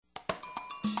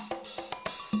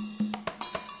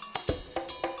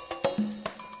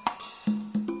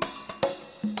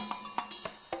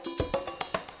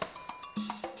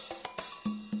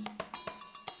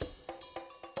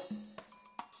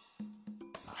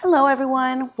Hello,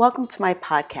 everyone. Welcome to my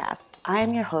podcast. I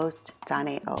am your host,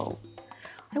 Danae O.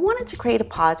 I wanted to create a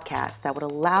podcast that would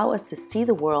allow us to see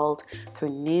the world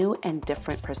through new and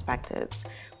different perspectives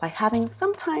by having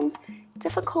sometimes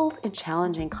difficult and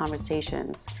challenging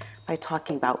conversations by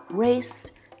talking about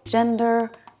race, gender,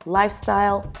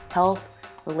 lifestyle, health,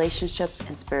 relationships,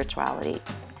 and spirituality.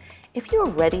 If you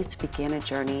are ready to begin a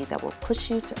journey that will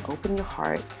push you to open your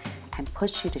heart and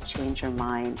push you to change your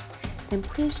mind, then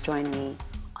please join me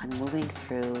on Moving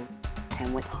Through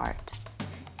and with Heart.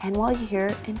 And while you're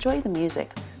here, enjoy the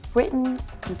music written,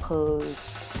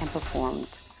 composed, and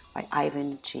performed by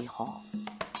Ivan G. Hall.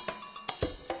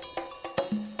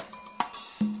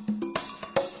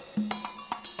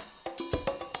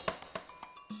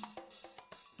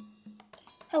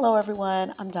 Hello,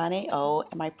 everyone. I'm Danae O,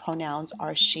 and my pronouns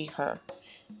are she, her.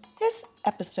 This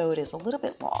episode is a little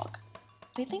bit long.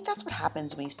 But I think that's what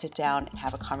happens when you sit down and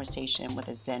have a conversation with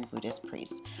a Zen Buddhist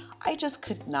priest. I just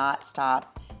could not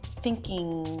stop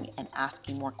thinking and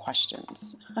asking more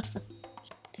questions.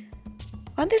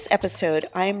 On this episode,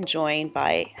 I am joined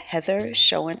by Heather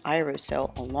Schoen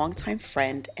Iaruso, a longtime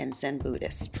friend and Zen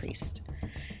Buddhist priest.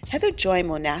 Heather joined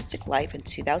monastic life in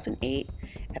 2008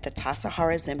 at the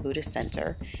Tassajara Zen Buddhist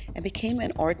Center and became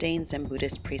an ordained Zen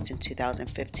Buddhist priest in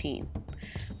 2015.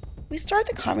 We start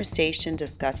the conversation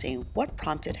discussing what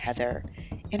prompted Heather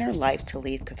in her life to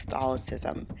leave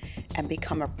Catholicism and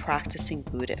become a practicing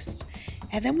Buddhist.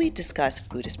 And then we discuss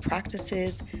Buddhist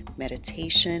practices,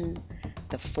 meditation,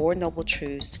 the Four Noble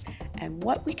Truths, and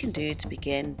what we can do to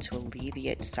begin to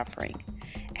alleviate suffering.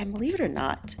 And believe it or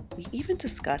not, we even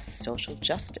discuss social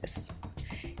justice.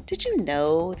 Did you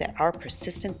know that our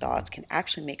persistent thoughts can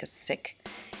actually make us sick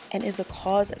and is a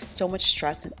cause of so much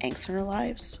stress and angst in our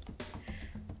lives?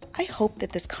 I hope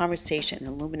that this conversation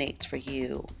illuminates for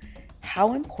you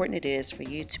how important it is for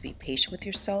you to be patient with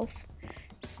yourself,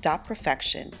 stop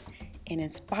perfection, and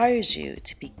inspires you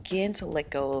to begin to let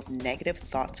go of negative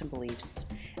thoughts and beliefs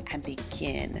and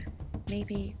begin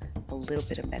maybe a little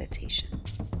bit of meditation.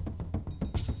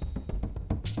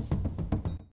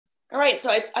 All right, so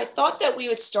I thought that we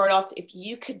would start off if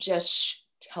you could just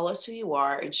tell us who you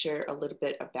are and share a little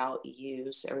bit about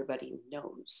you so everybody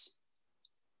knows.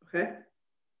 Okay.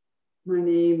 My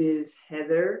name is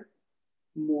Heather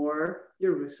Moore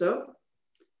Iaruso,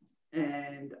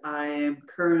 and I am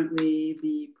currently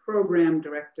the program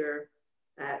director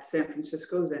at San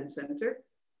Francisco Zen Center.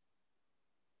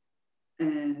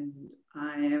 And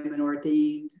I am an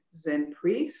ordained Zen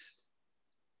priest,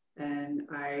 and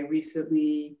I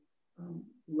recently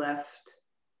left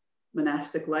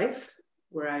monastic life,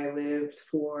 where I lived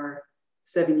for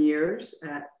 7 years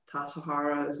at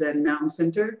Tassajara Zen Mountain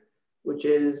Center, which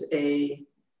is a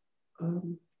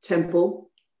temple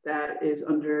that is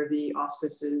under the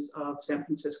auspices of San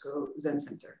Francisco Zen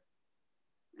Center.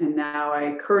 And now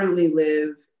I currently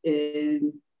live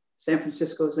in San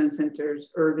Francisco Zen Center's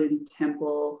urban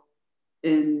temple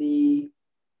in the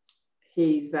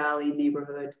Hayes Valley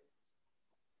neighborhood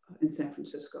in San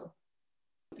Francisco.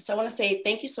 So I want to say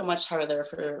thank you so much, Heather,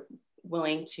 for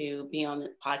willing to be on the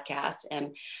podcast.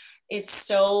 And it's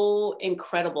so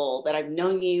incredible that I've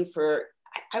known you for,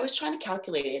 I was trying to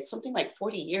calculate it. It's something like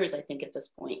 40 years, I think, at this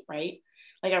point, right?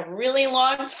 Like a really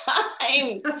long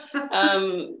time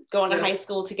going to high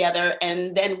school together.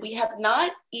 And then we have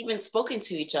not even spoken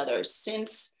to each other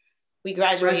since we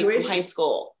graduated from high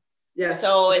school. Yeah,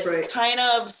 so it's kind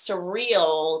of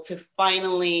surreal to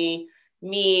finally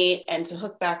meet and to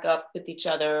hook back up with each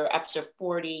other after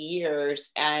 40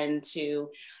 years and to,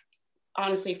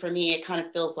 honestly, for me, it kind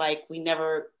of feels like we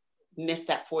never missed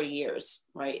that 40 years,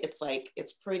 right? It's like,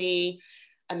 it's pretty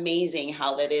amazing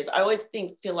how that is. I always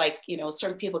feel like,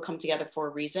 certain people come together for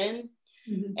a reason.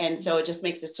 Mm-hmm. And so it just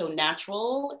makes it so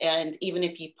natural. And even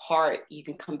if you part, you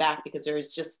can come back because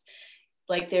there's just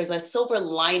like, there's a silver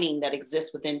lining that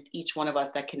exists within each one of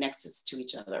us that connects us to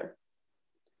each other.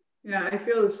 Yeah, I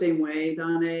feel the same way,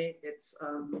 Danae. It's,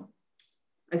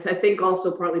 I think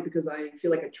also partly because I feel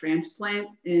like a transplant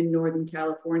in Northern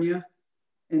California.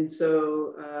 And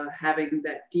so having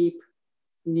that deep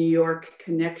New York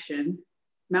connection,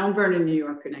 Mount Vernon, New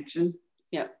York connection,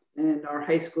 yeah, and our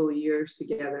high school years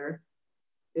together,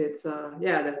 it's,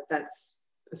 that's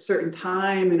a certain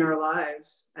time in our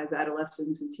lives as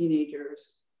adolescents and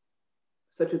teenagers,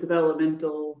 such a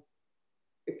developmental,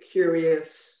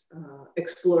 curious,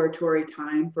 exploratory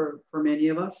time for many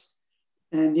of us.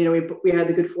 And, we had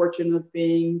the good fortune of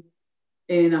being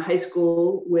in a high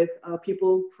school with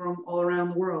people from all around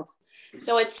the world.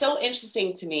 So it's so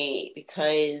interesting to me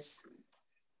because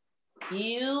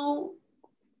you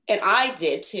and I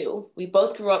did too. We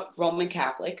both grew up Roman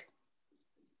Catholic.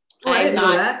 Oh, I didn't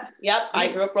know that. Yep,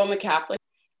 I grew up Roman Catholic.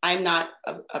 I'm not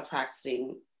a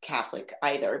practicing Catholic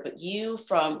either, but you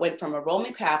went from a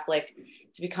Roman Catholic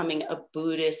to becoming a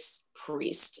Buddhist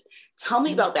priest. Tell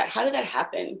me about that. How did that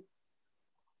happen?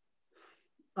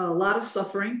 A lot of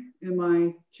suffering in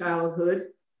my childhood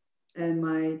and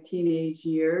my teenage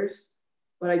years,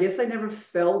 but I guess I never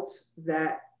felt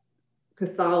that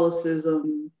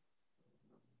Catholicism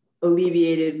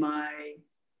alleviated my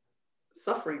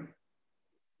suffering.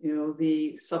 You know,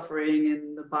 the suffering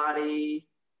in the body,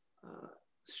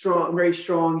 strong, very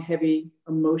strong, heavy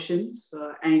emotions,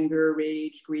 anger,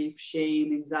 rage, grief,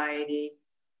 shame, anxiety,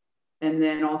 and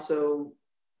then also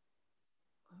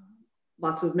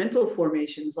lots of mental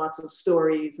formations, lots of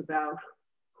stories about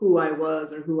who I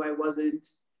was or who I wasn't.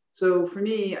 So for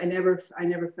me, I never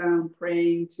found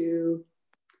praying to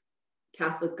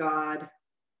Catholic God,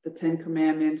 the Ten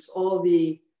Commandments, all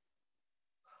the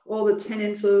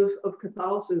tenets of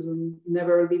Catholicism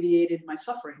never alleviated my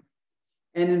suffering.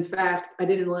 And in fact, I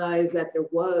didn't realize that there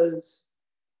was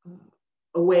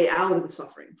a way out of the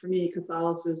suffering. For me,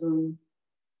 Catholicism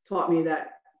taught me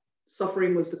that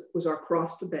suffering was our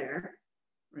cross to bear,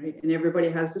 right? And everybody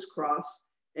has this cross,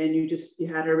 and you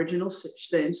had original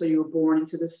sin, so you were born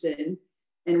into the sin.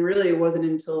 And really, it wasn't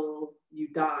until you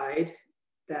died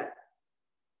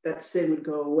that sin would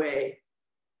go away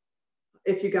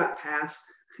if you got past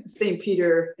St.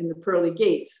 Peter and the pearly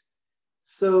gates.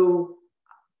 So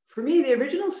for me, the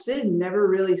original sin never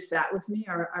really sat with me.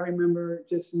 I remember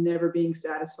just never being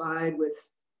satisfied with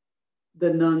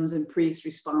the nuns and priests'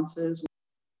 responses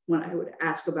when I would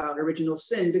ask about original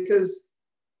sin, because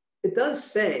it does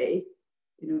say,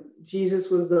 Jesus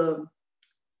was the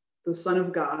Son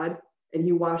of God, and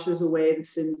he washes away the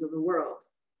sins of the world.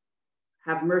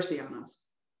 Have mercy on us.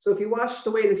 So if he washed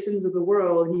away the sins of the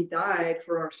world, he died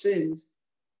for our sins.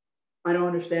 I don't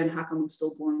understand how come I'm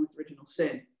still born with original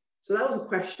sin. So that was a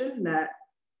question that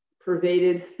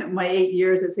pervaded my 8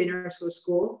 years at St. Ursula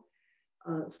School.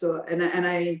 I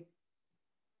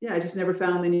just never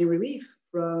found any relief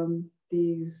from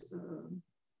this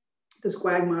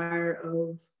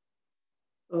quagmire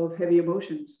of heavy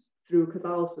emotions through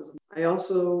Catholicism. I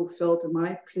also felt in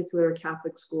my particular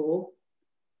Catholic school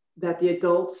that the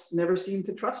adults never seemed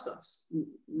to trust us.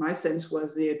 My sense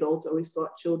was the adults always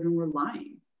thought children were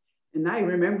lying. And I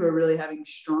remember really having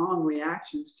strong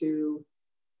reactions to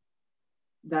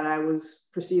that I was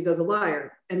perceived as a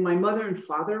liar. And my mother and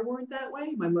father weren't that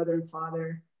way. My mother and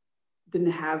father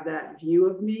didn't have that view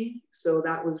of me. So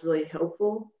that was really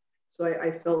helpful. So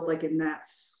I felt like in that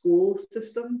school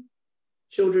system,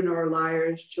 children are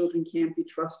liars, children can't be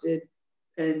trusted,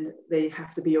 and they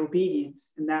have to be obedient.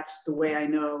 And that's the way I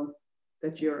know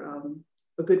that you're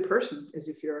a good person, is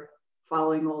if you're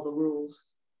following all the rules.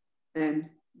 And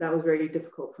that was very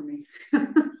difficult for me.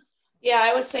 Yeah,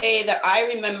 I would say that I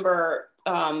remember,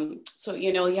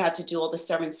 you had to do all the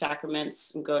 7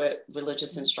 sacraments and go to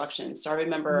religious instructions. So I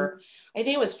remember, I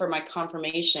think it was for my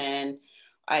confirmation,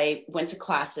 I went to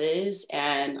classes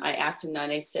and I asked a nun,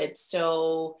 I said,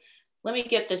 so let me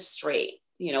get this straight,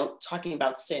 talking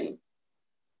about sin.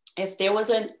 If there was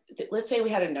let's say we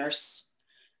had a nurse,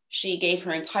 she gave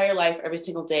her entire life, every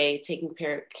single day, taking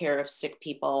care of sick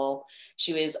people.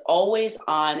 She was always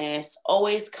honest,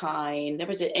 always kind,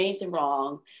 never did anything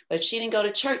wrong. But if she didn't go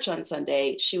to church on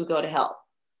Sunday, she would go to hell.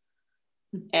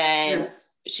 And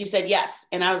she said yes.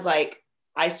 And I was like,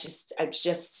 I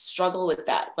just struggle with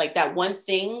that. Like that one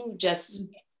thing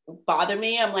just bothered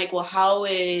me. I'm like, well, how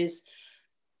is,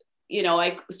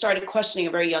 I started questioning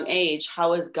at a very young age,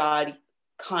 how is God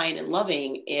kind and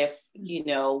loving if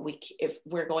if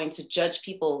we're going to judge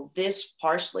people this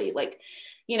harshly,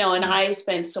 and I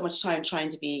spend so much time trying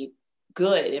to be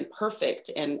good and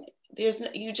perfect, and there's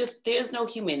no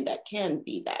human that can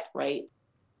be that, right?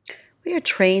 We are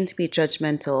trained to be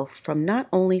judgmental from not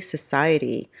only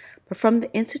society but from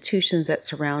the institutions that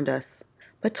surround us.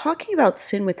 But talking about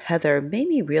sin with Heather made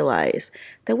me realize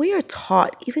that we are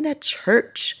taught, even at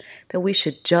church, that we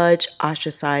should judge,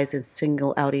 ostracize, and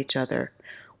single out each other.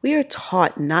 We are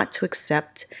taught not to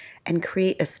accept and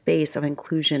create a space of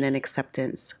inclusion and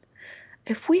acceptance.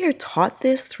 If we are taught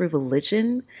this through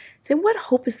religion, then what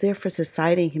hope is there for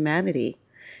society and humanity?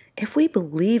 If we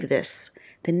believe this,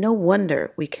 then no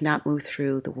wonder we cannot move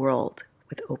through the world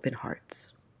with open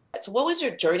hearts. So what was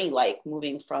your journey like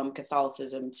moving from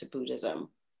Catholicism to Buddhism?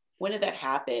 When did that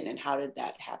happen, and how did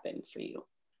that happen for you?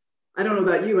 I don't know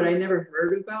about you, but I never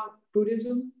heard about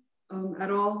Buddhism at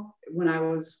all when I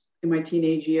was in my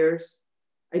teenage years.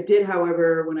 I did,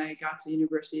 however, when I got to the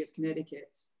University of Connecticut,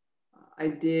 I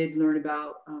did learn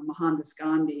about Mohandas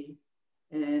Gandhi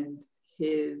and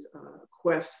his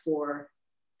quest for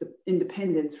the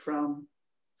independence from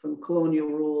colonial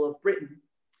rule of Britain.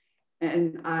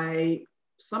 And I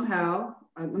somehow,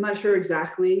 I'm not sure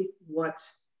exactly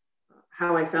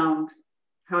how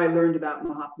I learned about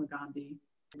Mahatma Gandhi.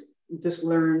 Just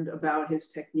learned about his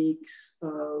techniques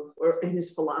and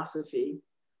his philosophy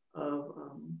of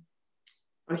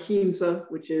ahimsa,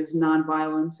 which is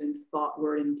nonviolence in thought,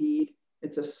 word, and deed.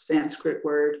 It's a Sanskrit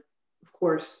word. Of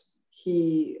course,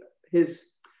 his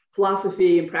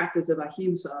philosophy and practice of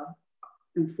ahimsa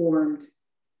informed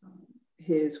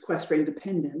his quest for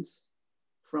independence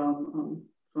from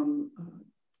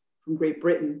Great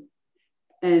Britain,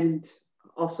 and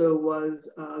also was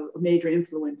a major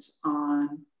influence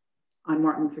on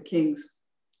Martin Luther King's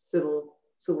civil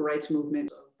rights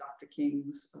movement, of Dr.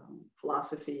 King's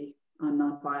philosophy on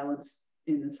nonviolence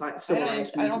in the civil rights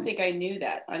movement. I don't think I knew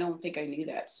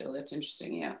that. So that's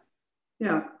interesting. Yeah.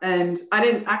 Yeah, and I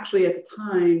didn't actually at the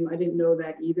time, I didn't know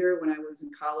that either when I was in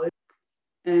college.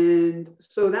 And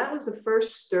so that was the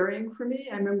first stirring for me.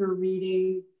 I remember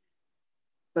reading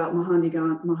about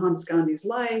Mahatma Gandhi's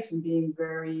life and being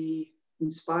very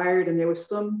inspired. And there was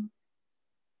some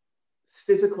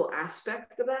physical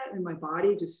aspect of that in my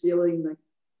body, just feeling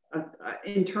like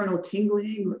internal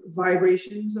tingling,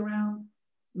 vibrations around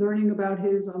learning about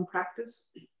his practice.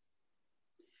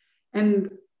 And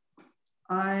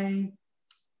I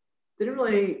didn't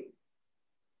really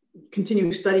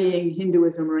continue studying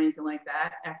Hinduism or anything like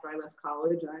that after I left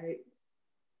college. I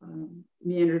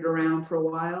meandered around for a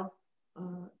while.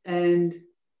 And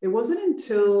it wasn't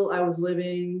until I was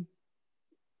living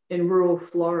in rural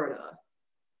Florida.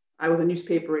 I was a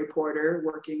newspaper reporter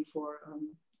working for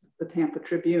the Tampa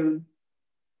Tribune,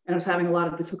 and I was having a lot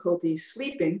of difficulty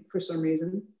sleeping for some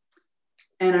reason.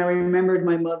 And I remembered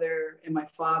my mother and my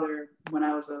father, when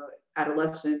I was an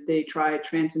adolescent, they tried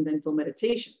transcendental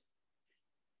meditation.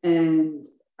 And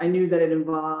I knew that it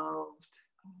involved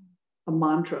a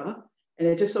mantra. And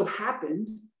it just so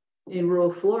happened in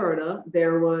rural Florida,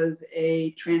 there was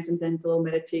a transcendental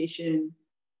meditation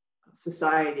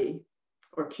society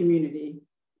or community.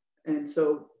 And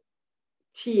so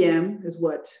TM is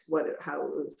how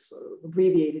it was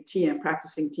abbreviated, TM,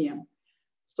 practicing TM.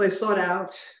 So I sought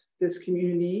out this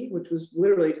community, which was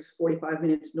literally just 45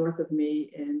 minutes north of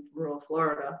me in rural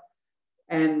Florida.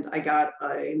 And I got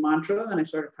a mantra and I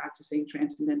started practicing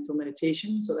transcendental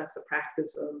meditation. So that's the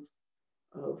practice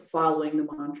of following the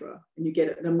mantra. And you get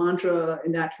it. The mantra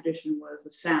in that tradition was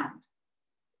a sound,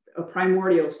 a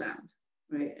primordial sound,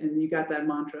 right? And you got that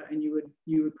mantra and you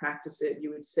would practice it.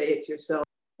 You would say it to yourself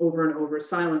over and over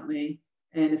silently.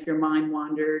 And if your mind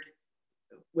wandered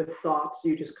with thoughts,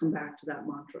 you just come back to that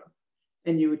mantra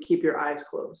and you would keep your eyes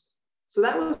closed. So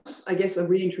that was, I guess, a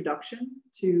reintroduction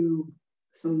to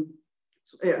some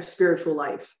spiritual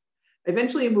life. I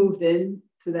eventually moved in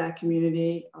to that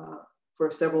community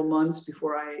for several months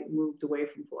before I moved away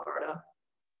from Florida.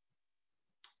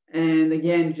 And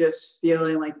again, just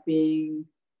feeling like being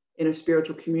in a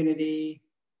spiritual community.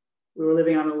 We were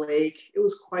living on a lake. It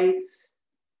was quite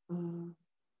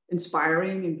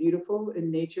inspiring and beautiful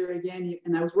in nature again.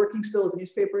 And I was working still as a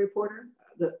newspaper reporter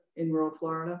in rural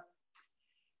Florida.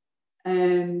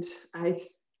 And I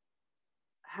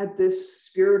had this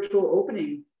spiritual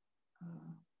opening,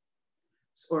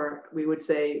 or we would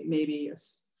say maybe a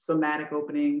somatic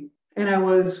opening. And I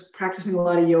was practicing a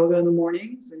lot of yoga in the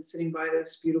mornings and sitting by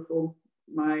this beautiful,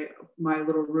 my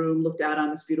little room looked out on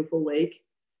this beautiful lake.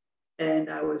 And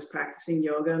I was practicing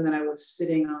yoga, and then I was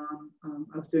sitting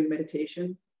I was doing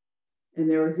meditation, and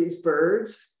there was these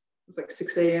birds. It was like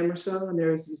 6 a.m. or so, and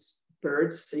there was these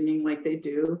birds singing like they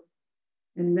do.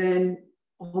 And then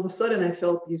all of a sudden I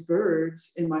felt these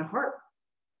birds in my heart.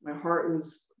 My heart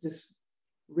was just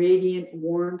radiant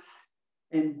warmth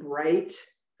and bright,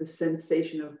 the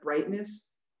sensation of brightness.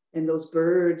 And those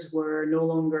birds were no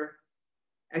longer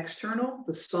external.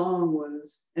 The song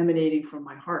was emanating from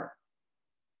my heart.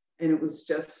 And it was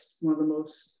just one of the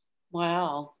most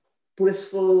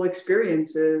blissful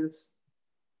experiences.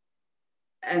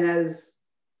 And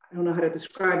I don't know how to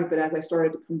describe it, but as I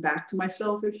started to come back to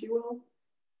myself, if you will,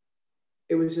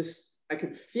 it was just, I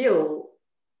could feel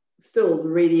still the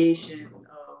radiation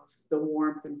of the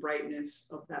warmth and brightness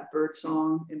of that bird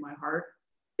song in my heart.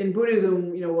 In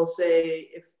Buddhism, we'll say,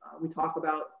 if we talk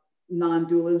about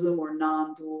non-dualism or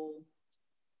non-dual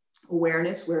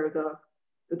awareness, where the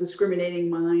discriminating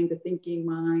mind, the thinking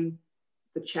mind,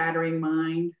 the chattering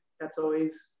mind, that's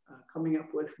always coming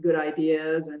up with good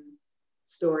ideas and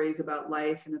stories about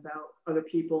life and about other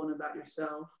people and about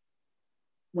yourself.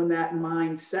 When that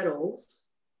mind settles,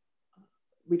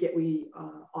 we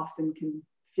often can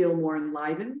feel more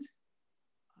enlivened,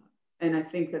 And I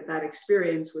think that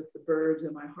experience with the birds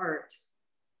in my heart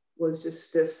was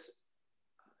just this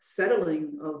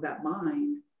settling of that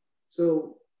mind.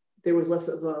 So there was less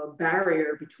of a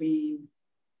barrier between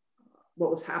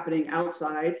what was happening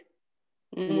outside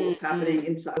and what was happening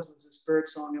inside. It was this bird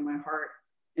song in my heart.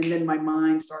 And then my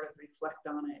mind started to reflect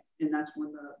on it. And that's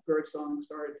when the bird song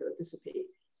started to dissipate,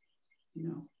 you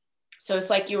know. So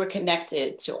it's like you were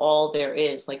connected to all there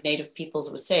is. Like Native peoples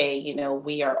would say, you know,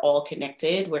 we are all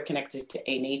connected. We're connected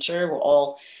to a nature. We're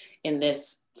all in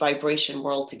this vibration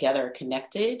world together,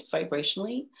 connected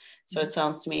vibrationally. So it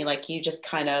sounds to me like you just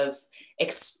kind of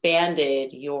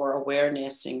expanded your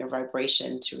awareness and your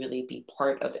vibration to really be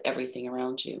part of everything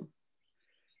around you.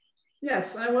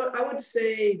 Yes, I would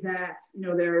say that, you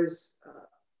know, there's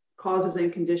causes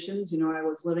and conditions. You know, I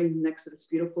was living next to this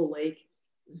beautiful lake.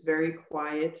 It's very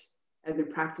quiet. I've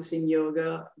been practicing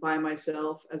yoga by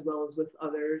myself as well as with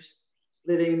others,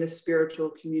 living in the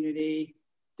spiritual community,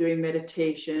 doing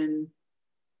meditation.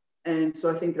 And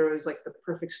so I think there was like the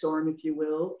perfect storm, if you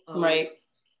will, right,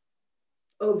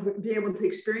 of being able to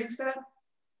experience that.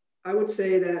 I would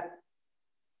say that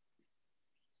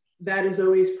that is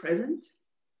always present,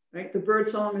 right? The bird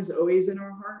song is always in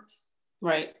our heart.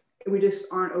 Right. We just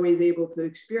aren't always able to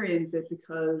experience it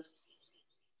because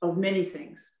of many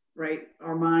things, right?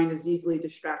 Our mind is easily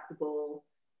distractible.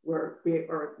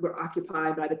 We're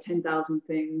occupied by the 10,000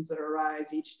 things that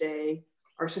arise each day.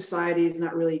 Our society is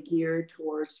not really geared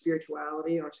towards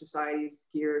spirituality. Our society is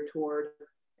geared toward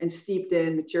and steeped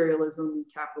in materialism and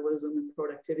capitalism and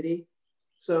productivity.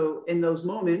 So in those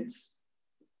moments,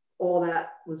 all that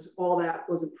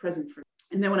wasn't present for me.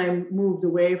 And then when I moved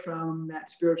away from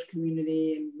that spiritual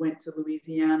community and went to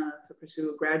Louisiana to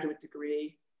pursue a graduate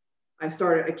degree, I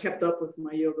kept up with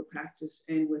my yoga practice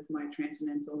and with my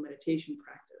transcendental meditation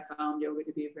practice. I found yoga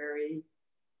to be very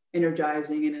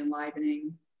energizing and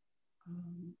enlivening.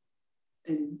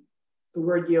 And the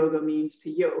word yoga means to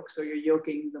yoke. So you're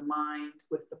yoking the mind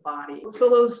with the body. So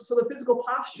the physical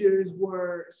postures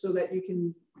were so that you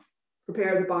can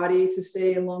prepare the body to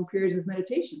stay in long periods of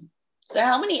meditation. So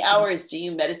how many hours do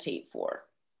you meditate for?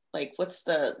 Like, what's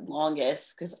the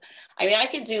longest? Because I mean, I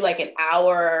could do like an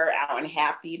hour, hour and a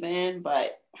half even,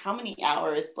 but how many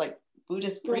hours? Like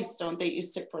Buddhist priests, don't they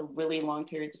used to sit for really long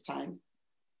periods of time?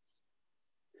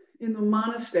 In the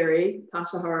monastery,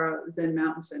 Tassajara Zen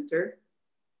Mountain Center,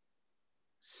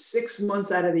 6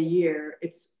 months out of the year,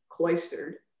 it's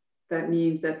cloistered. That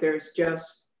means that there's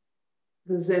just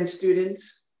the Zen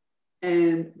students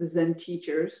and the Zen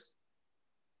teachers.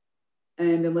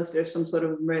 And unless there's some sort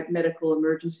of medical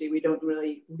emergency, we don't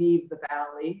really leave the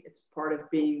valley. It's part of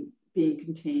being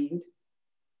contained.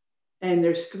 And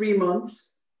there's 3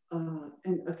 months,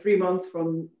 and 3 months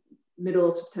from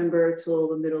middle of September till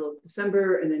the middle of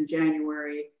December, and then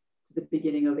January to the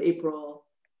beginning of April.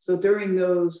 So during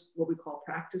those, what we call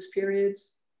practice periods,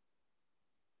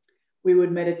 we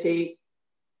would meditate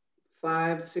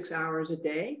 5 to 6 hours a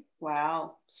day.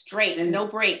 Wow. Straight, and no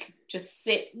break, just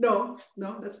sit. No.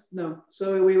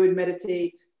 So we would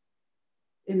meditate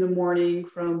in the morning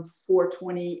from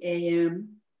 4:20 a.m.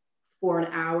 for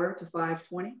an hour to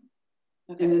 5:20.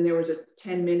 Okay. And then there was a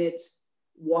 10-minute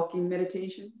walking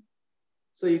meditation.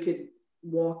 So you could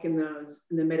walk in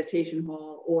the meditation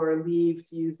hall or leave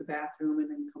to use the bathroom and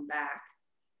then come back.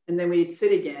 And then we'd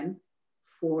sit again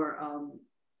for a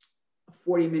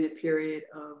 40-minute period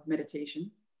of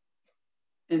meditation.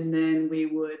 And then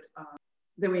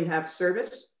we'd have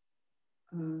service.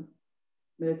 So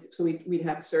we'd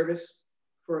have service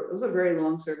it was a very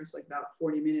long service, like about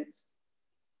 40 minutes.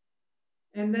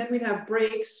 And then we'd have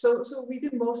breaks. So we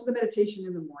did most of the meditation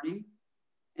in the morning.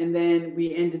 And then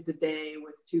we ended the day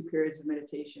with 2 periods of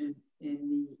meditation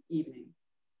in the evening.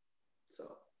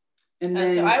 So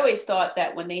I always thought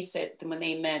that when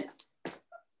they meant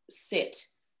sit,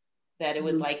 that it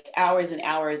was like hours and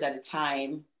hours at a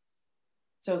time.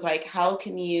 So it's like, how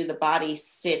can the body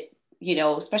sit, you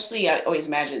know, especially I always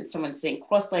imagine someone sitting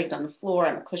cross-legged on the floor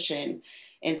on a cushion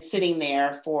and sitting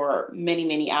there for many,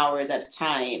 many hours at a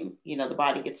time. You know, the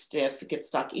body gets stiff, it gets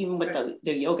stuck, even with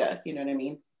the yoga, you know what I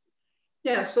mean?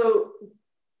 Yeah, so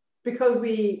because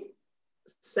we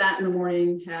sat in the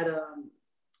morning, had a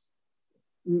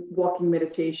walking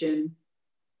meditation,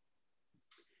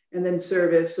 and then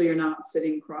service, so you're not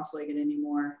sitting cross-legged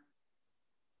anymore,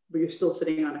 but you're still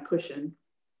sitting on a cushion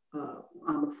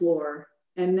on the floor.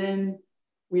 And then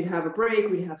we'd have a break,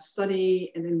 we'd have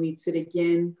study, and then we'd sit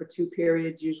again for 2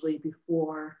 periods, usually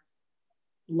before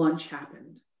lunch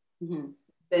happened. Mm-hmm.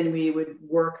 Then we would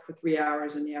work for 3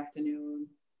 hours in the afternoon,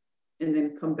 and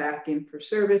then come back in for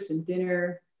service and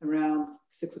dinner around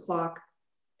 6 o'clock.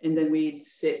 And then we'd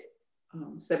sit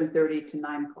 7:30 to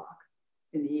 9 o'clock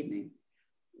in the evening.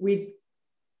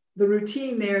 The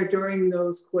routine there during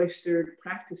those cloistered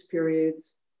practice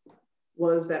periods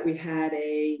was that we had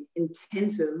a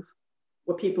intensive,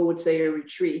 what people would say a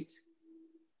retreat,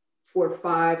 for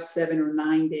 5, 7, or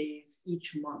 9 days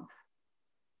each month.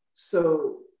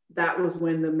 So that was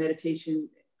when the meditation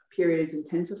periods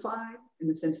intensified in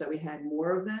the sense that we had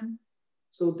more of them.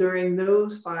 So during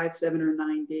those 5, 7, or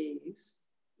 9 days,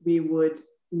 we would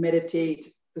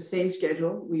meditate the same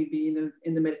schedule. We'd be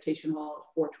in the meditation hall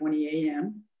at 4:20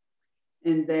 a.m.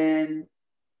 And then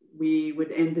we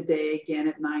would end the day again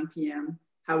at 9 p.m.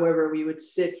 However, we would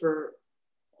sit for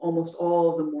almost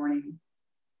all of the morning,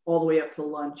 all the way up to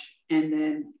lunch. And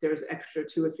then there's extra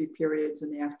 2 or 3 periods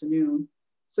in the afternoon.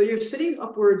 So you're sitting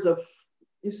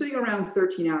around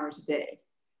 13 hours a day.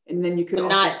 And then you could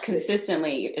not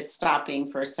consistently, it's stopping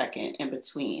for a second in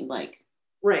between, like.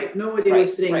 Right. Nobody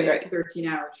was sitting there 13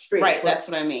 hours straight. Right. That's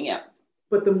what I mean. Yeah.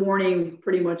 But the morning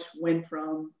pretty much went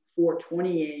from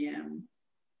 4:20 a.m.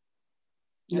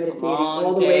 meditating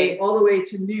all the way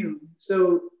to noon.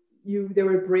 So there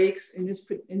were breaks in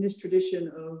this tradition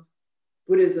of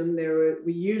Buddhism.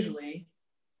 We usually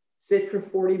sit for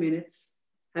 40 minutes,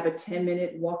 have a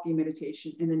 10-minute walking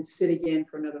meditation, and then sit again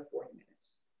for another 40 minutes.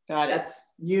 Got it. That's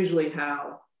usually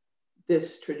how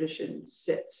this tradition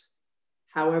sits.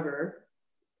 However,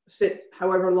 sit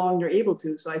however long you're able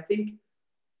to. So I think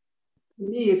to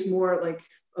me, it's more like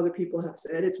other people have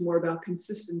said, it's more about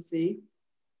consistency,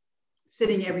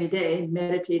 sitting every day,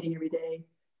 meditating every day,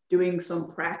 doing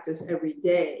some practice every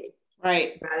day.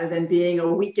 Right. Rather than being a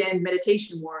weekend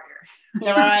meditation warrior.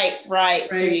 Right.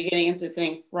 So you're getting into the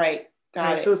thing. Right.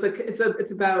 Got it. So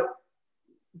it's about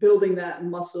building that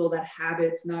muscle, that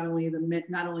habit, not only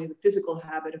the physical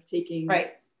habit of taking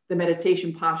the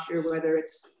meditation posture, whether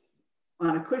it's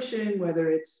on a cushion,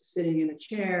 whether it's sitting in a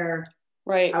chair,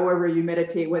 however you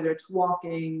meditate, whether it's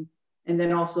walking, and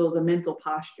then also the mental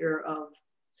posture of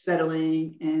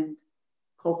settling and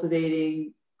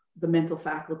cultivating the mental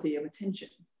faculty of attention.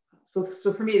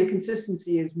 So for me, the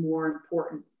consistency is more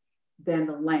important than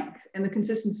the length. And the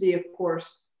consistency, of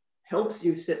course, helps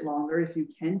you sit longer if you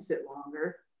can sit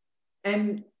longer.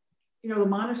 And, the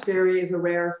monastery is a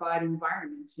rarefied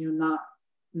environment.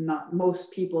 Not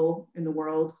most people in the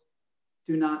world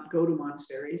do not go to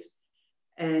monasteries.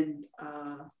 And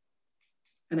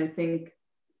I think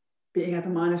being at the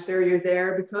monastery, you're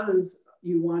there because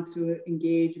you want to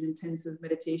engage in intensive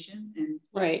meditation and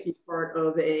be part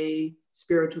of a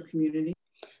spiritual community.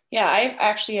 Yeah, I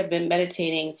actually have been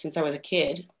meditating since I was a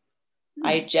kid.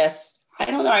 I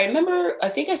don't know. I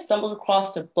think I stumbled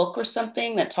across a book or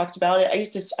something that talked about it.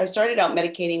 I started out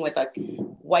meditating with a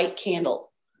white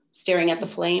candle, staring at the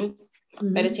flame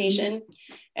meditation.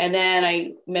 And then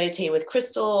I meditated with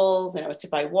crystals, and I would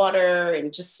sit by water, and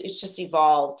it's just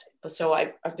evolved. So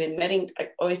I've been meditating. I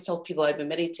always tell people I've been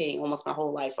meditating almost my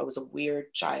whole life. I was a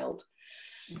weird child.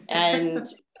 And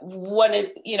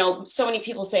so many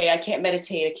people say I can't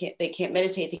meditate. They can't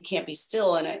meditate. They can't be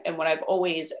still. And what I've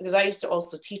always, because I used to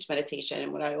also teach meditation,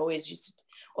 and what I always used to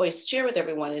always share with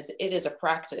everyone is it is a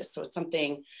practice. So it's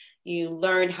something you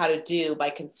learn how to do by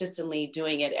consistently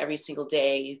doing it every single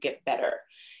day. You get better.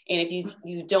 And if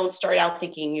you don't start out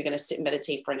thinking you're going to sit and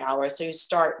meditate for an hour, so you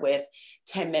start with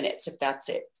 10 minutes, if that's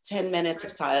it, 10 minutes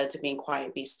of silence, of being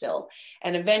quiet, be still.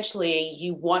 And eventually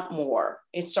you want more.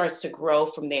 It starts to grow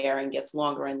from there and gets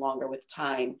longer and longer with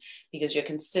time because you're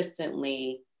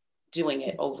consistently doing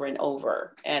it over and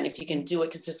over. And if you can do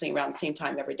it consistently around the same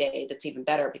time every day, that's even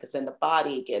better, because then the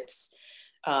body gets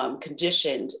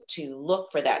conditioned to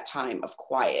look for that time of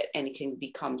quiet, and it can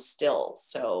become still.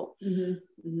 So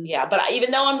yeah, but even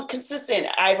though I'm consistent,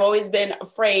 I've always been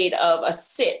afraid of a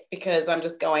sit, because I'm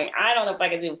just going, I don't know if I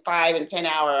can do 5 and 10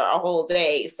 hour a whole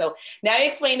day. So now you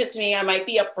explained it to me, I might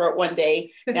be up for it one day,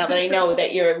 now that I know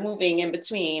that you're moving in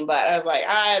between. But I was like,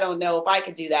 I don't know if I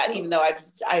could do that, even though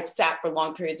I've sat for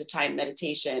long periods of time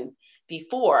meditation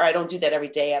before. I don't do that every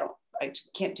day. I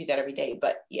can't do that every day,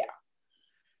 but yeah.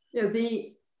 Yeah,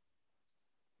 the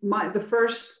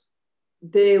first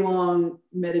day-long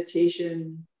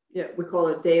meditation, we call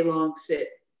it day-long sit,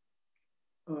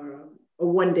 or a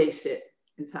one-day sit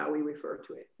is how we refer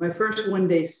to it. My first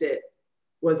one-day sit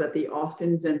was at the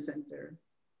Austin Zen Center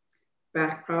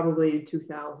back probably in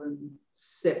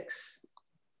 2006.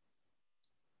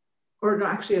 Or no,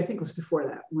 actually, I think it was before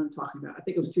that, what I'm talking about. I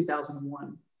think it was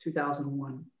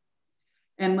 2001.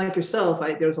 And like yourself,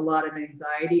 there was a lot of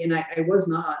anxiety, and I was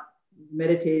not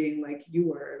meditating like you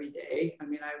were every day. I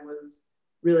mean, I was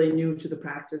really new to the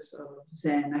practice of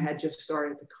Zen. I had just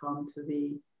started to come to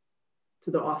the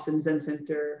Austin Zen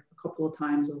Center a couple of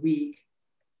times a week.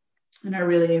 And I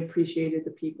really appreciated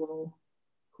the people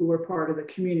who were part of the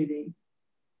community.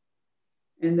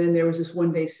 And then there was this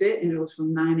one day sit, and it was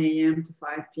from 9 a.m. to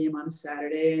 5 p.m. on a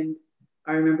Saturday. And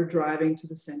I remember driving to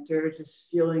the center, just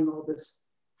feeling all this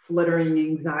fluttering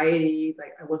anxiety,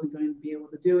 like I wasn't going to be able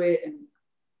to do it. And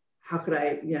how could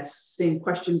I, same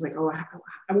questions like, oh,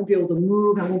 I won't be able to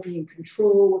move. I won't be in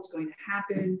control. What's going to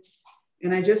happen?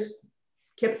 And I just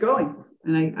kept going.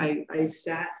 And I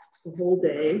sat the whole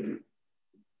day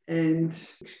and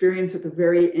experienced at the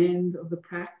very end of the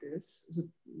practice.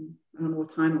 I don't know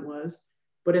what time it was,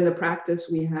 but in the practice,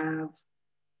 we have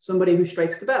somebody who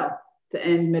strikes the bell to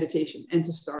end meditation and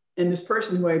to start. And this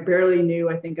person who I barely knew,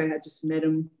 I think I had just met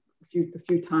him the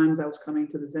few times I was coming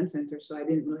to the Zen Center, so I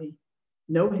didn't really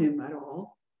know him at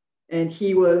all. And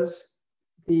he was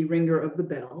the ringer of the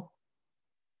bell.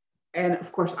 And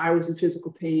of course, I was in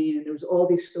physical pain, and there was all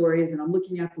these stories, and I'm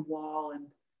looking at the wall and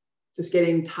just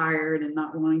getting tired and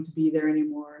not wanting to be there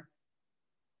anymore.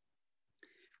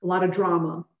 A lot of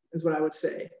drama is what I would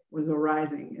say was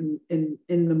arising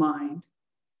in the mind.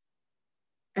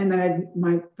 And then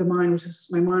my mind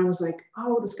was like,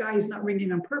 oh, this guy is not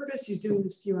ringing on purpose. He's doing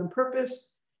this to you on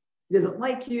purpose. He doesn't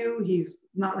like you. He's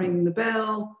not ringing the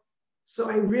bell. So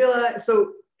I realized,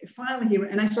 finally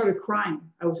and I started crying.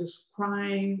 I was just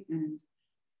crying, and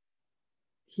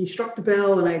he struck the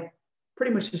bell, and I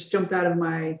pretty much just jumped off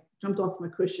my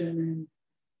cushion and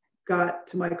got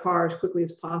to my car as quickly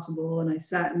as possible. And I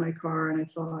sat in my car and I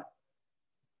thought,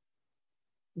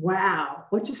 wow,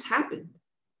 what just happened?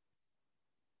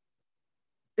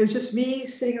 It was just me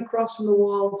sitting across from the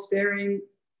wall, staring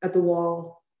at the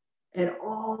wall, and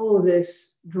all of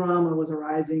this drama was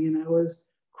arising, and I was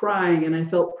crying, and I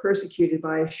felt persecuted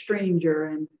by a stranger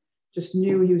and just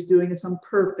knew he was doing this on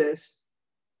purpose.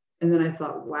 And then I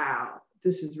thought, wow,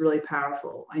 this is really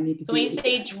powerful. I need to. So when you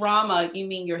say drama, you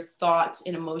mean your thoughts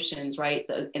and emotions, right?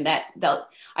 And that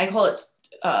I call it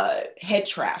head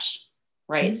trash,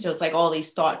 right? Mm-hmm. So it's like all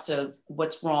these thoughts of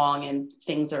what's wrong and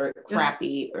things are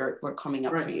crappy or coming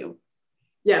up for you.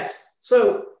 Yes.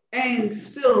 So, and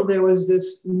still there was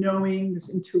this knowing, this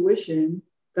intuition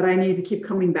that I need to keep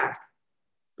coming back.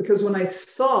 Because when I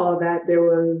saw that there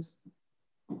was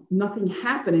nothing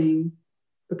happening,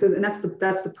 and that's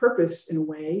the purpose in a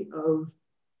way of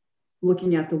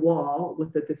looking at the wall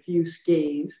with a diffuse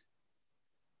gaze.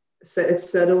 It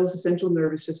settles the central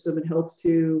nervous system. It helps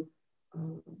to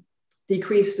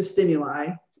decrease the stimuli,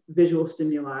 visual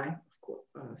stimuli,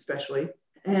 especially.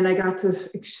 And I got to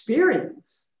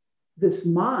experience this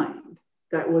mind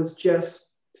that was just,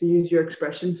 to use your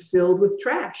expression, filled with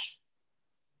trash.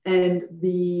 And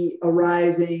the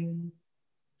arising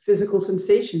physical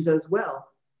sensations as well.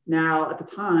 Now, at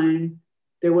the time,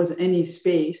 there wasn't any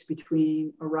space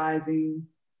between arising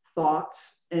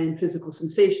thoughts and physical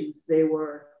sensations. They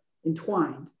were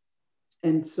entwined.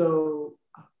 And so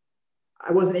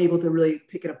I wasn't able to really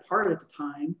pick it apart at the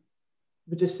time,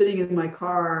 but just sitting in my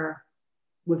car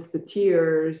with the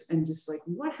tears and just like,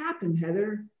 what happened,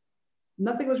 Heather?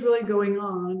 Nothing was really going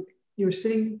on. You were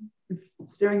sitting,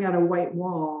 staring at a white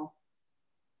wall,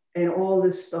 and all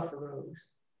this stuff arose.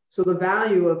 So the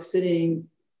value of sitting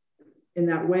in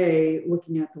that way,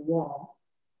 looking at the wall,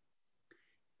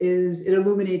 is it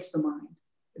illuminates the mind.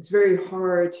 It's very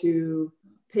hard to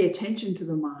pay attention to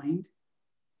the mind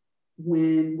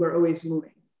when we're always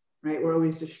moving, right? We're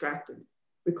always distracted.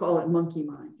 We call it monkey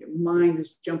mind. Your mind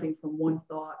is jumping from one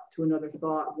thought to another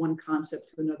thought, one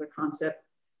concept to another concept.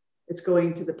 It's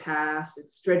going to the past.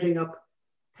 It's dredging up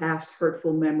past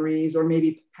hurtful memories or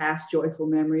maybe past joyful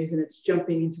memories, and it's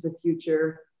jumping into the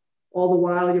future, all the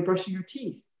while you're brushing your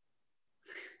teeth,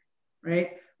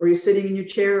 right? Or you're sitting in your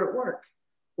chair at work,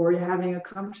 or you're having a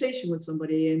conversation with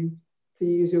somebody, and to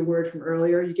use your word from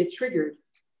earlier, you get triggered.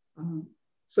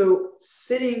 So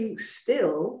sitting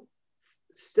still,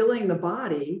 stilling the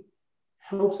body,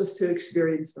 helps us to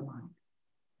experience the mind,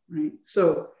 right?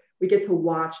 So we get to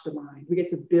watch the mind. We get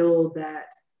to build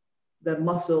the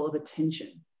muscle of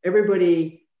attention.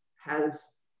 Everybody has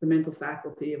the mental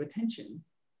faculty of attention.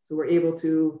 So we're able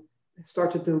to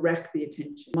start to direct the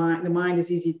attention. The mind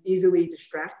is easily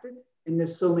distracted, and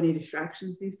there's so many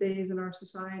distractions these days in our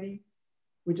society.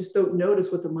 We just don't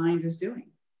notice what the mind is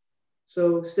doing.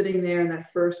 So sitting there in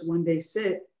that first one-day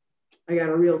sit, I got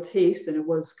a real taste, and it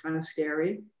was kind of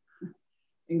scary,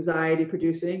 anxiety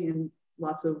producing, and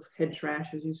lots of head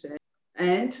trash, as you say.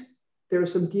 And there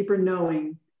was some deeper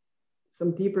knowing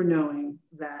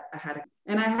that I had.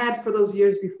 And I had, for those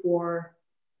years before,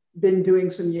 been doing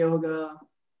some yoga,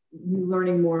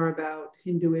 learning more about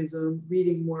Hinduism,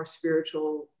 reading more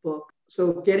spiritual books.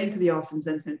 So getting to the Austin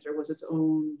Zen Center was its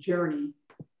own journey.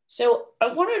 So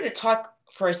I wanted to talk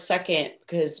for a second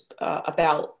because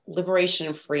about liberation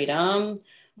and freedom,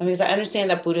 because I understand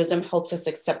that Buddhism helps us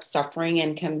accept suffering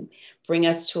and can bring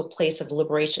us to a place of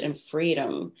liberation and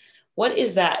freedom. What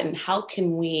is that, and how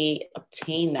can we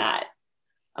obtain that?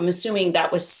 I'm assuming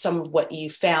that was some of what you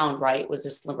found, right? Was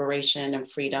this liberation and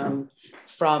freedom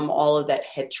from all of that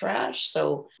head trash?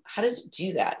 So how does it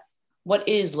do that? What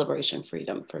is liberation,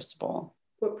 freedom, first of all?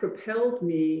 What propelled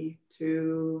me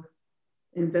to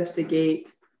investigate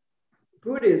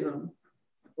Buddhism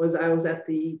was I was at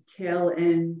the tail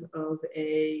end of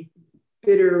a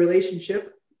bitter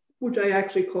relationship, which I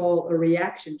actually call a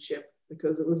reactionship,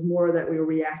 because it was more that we were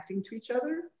reacting to each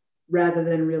other rather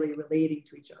than really relating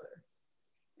to each other.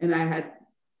 And I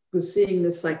was seeing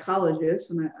this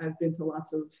psychologist, and I've been to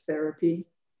lots of therapy.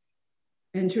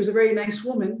 And she was a very nice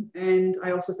woman. And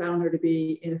I also found her to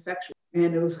be ineffectual.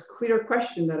 And it was a clear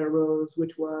question that arose,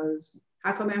 which was,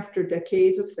 how come after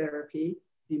decades of therapy,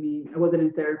 I mean, I wasn't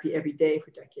in therapy every day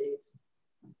for decades.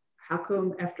 How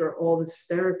come after all this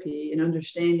therapy and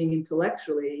understanding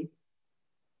intellectually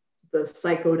the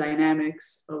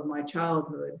psychodynamics of my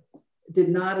childhood did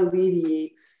not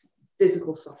alleviate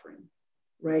physical suffering,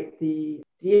 right? The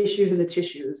issues in the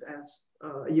tissues, as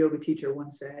a yoga teacher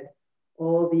once said,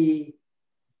 all the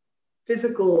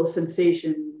physical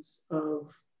sensations of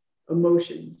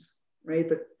emotions, right?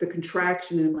 The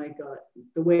contraction in my gut,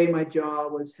 the way my jaw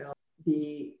was held,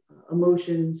 the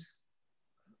emotions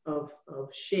of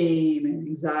shame and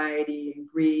anxiety and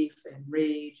grief and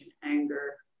rage and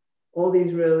anger, all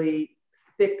these really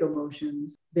thick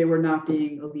emotions, they were not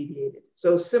being alleviated.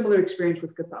 So similar experience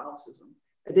with Catholicism.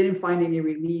 I didn't find any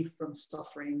relief from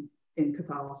suffering in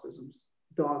Catholicism's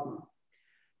dogma,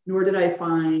 nor did I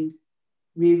find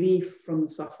relief from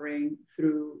the suffering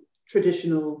through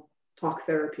traditional talk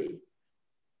therapy.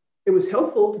 It was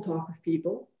helpful to talk with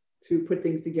people, to put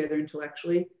things together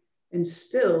intellectually, and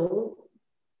still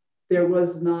there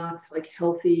was not like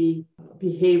healthy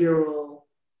behavioral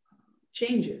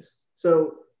changes.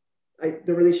 So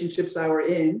the relationships I were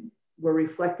in were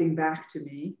reflecting back to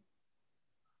me.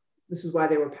 This is why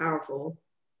they were powerful.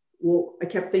 Well, I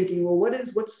kept thinking, well,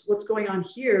 what's going on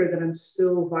here that I'm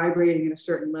still vibrating at a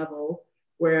certain level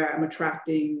where I'm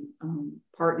attracting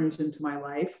partners into my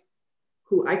life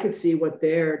who I could see what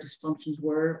their dysfunctions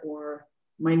were, or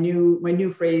my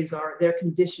new phrase are their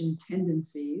conditioned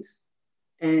tendencies.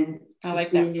 And I like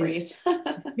that phrase.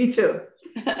 Me too.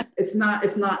 It's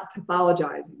not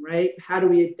pathologizing, right? How do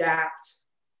we adapt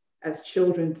as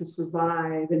children to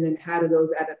survive? And then how do those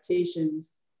adaptations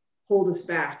hold us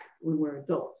back when we're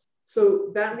adults?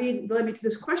 So that led me to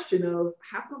this question of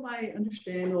how come I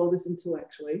understand all this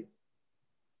intellectually,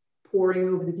 poring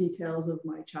over the details of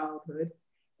my childhood,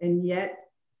 and yet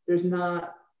there's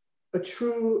not a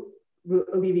true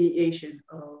alleviation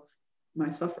of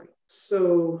my suffering.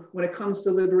 So when it comes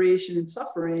to liberation and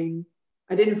suffering,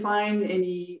 I didn't find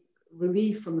any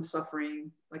relief from the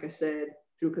suffering, like I said,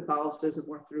 through Catholicism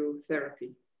or through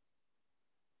therapy.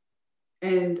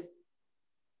 And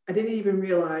I didn't even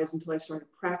realize until I started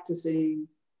practicing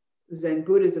Zen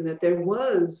Buddhism that there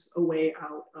was a way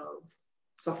out of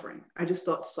suffering. I just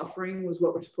thought suffering was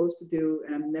what we're supposed to do,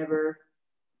 and I'm never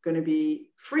going to be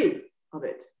free of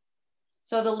it.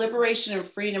 So the liberation and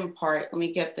freedom part, let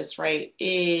me get this right,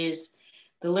 is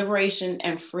the liberation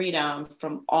and freedom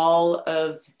from all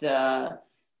of the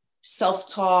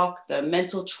self-talk, the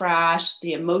mental trash,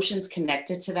 the emotions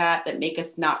connected to that make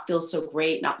us not feel so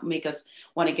great, not make us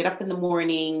want to get up in the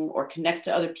morning or connect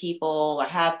to other people or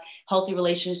have healthy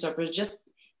relationships, or just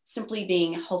simply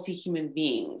being healthy human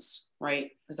beings,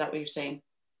 right? Is that what you're saying?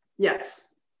 Yes.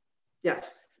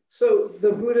 Yes. So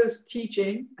the Buddha's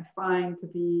teaching, I find to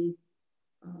be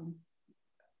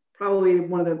probably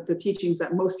one of the teachings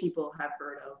that most people have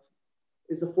heard of,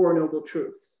 is the Four Noble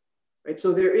Truths, right?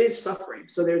 So there is suffering.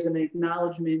 So there's an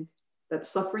acknowledgement that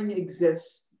suffering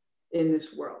exists in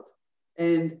this world.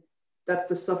 And that's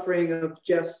the suffering of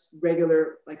just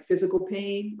regular, like physical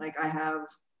pain. Like I have,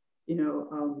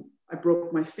 I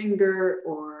broke my finger,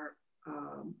 or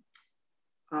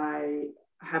I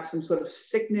have some sort of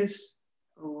sickness,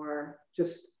 or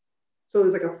just, so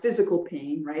there's like a physical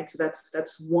pain, right? So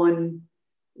that's one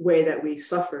way that we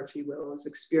suffer, if you will, is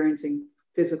experiencing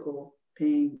physical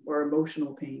pain or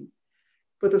emotional pain.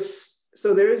 But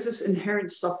so there is this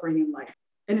inherent suffering in life,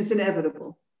 and it's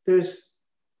inevitable. There's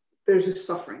just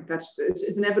suffering.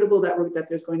 It's inevitable that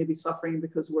there's going to be suffering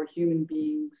because we're human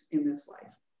beings in this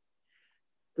life.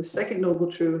 The second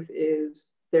noble truth is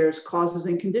there's causes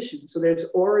and conditions. So there's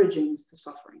origins to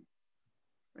suffering,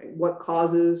 right? What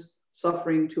causes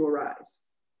suffering to arise?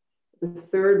 The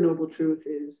third noble truth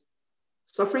is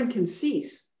suffering can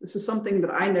cease. This is something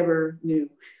that I never knew.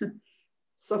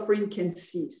 Suffering can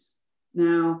cease.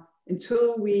 Now,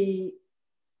 until we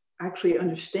actually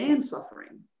understand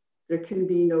suffering, there can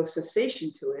be no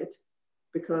cessation to it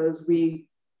because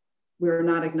we're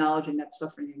not acknowledging that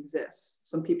suffering exists.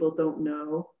 Some people don't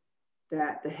know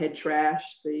that the head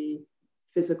trash, the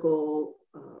physical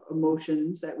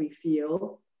emotions that we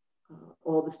feel,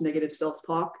 all this negative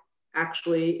self-talk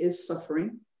actually is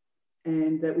suffering,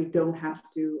 and that we don't have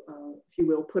to, if you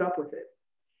will, put up with it.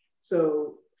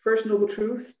 So first noble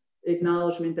truth,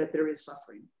 acknowledgement that there is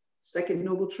suffering. Second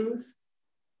noble truth,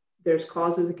 there's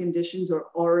causes and conditions or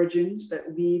origins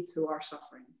that lead to our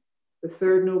suffering. The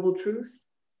third noble truth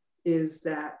is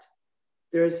that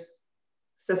there's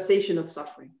cessation of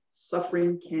suffering.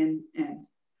 Suffering can end.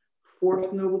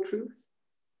 Fourth noble truth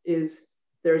is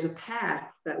there's a path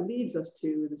that leads us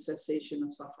to the cessation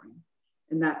of suffering.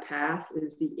 And that path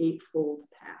is the Eightfold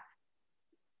Path.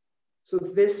 So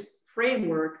this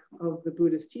framework of the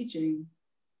Buddhist teaching,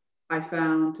 I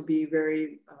found to be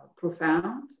very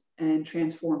profound and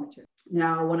transformative.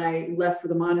 Now, when I left for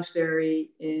the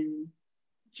monastery in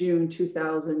June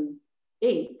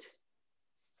 2008,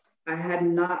 I had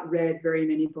not read very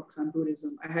many books on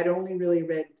Buddhism. I had only really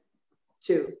read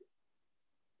two.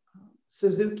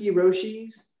 Suzuki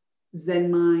Roshi's Zen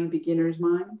Mind, Beginner's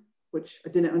Mind, which I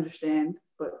didn't understand,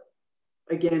 but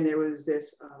again, there was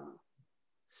this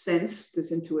sense,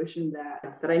 this intuition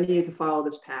that I needed to follow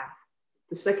this path.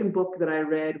 The second book that I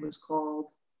read was called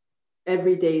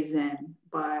Everyday Zen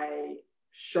by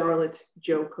Charlotte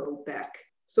Joko Beck.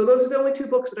 So those are the only two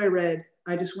books that I read.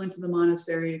 I just went to the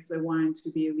monastery because I wanted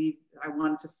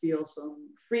to feel some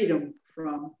freedom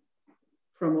from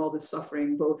all the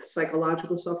suffering, both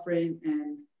psychological suffering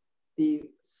and the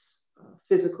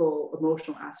physical,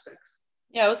 emotional aspects.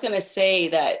 Yeah, I was going to say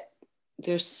that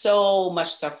there's so much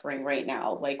suffering right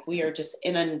now. Like, we are just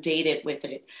inundated with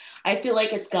it. I feel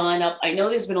like it's gone up. I know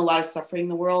there's been a lot of suffering in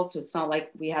the world, so it's not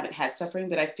like we haven't had suffering,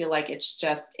 but I feel like it's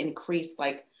just increased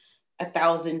like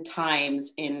 1,000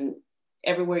 times in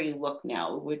everywhere you look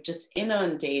now. We're just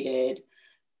inundated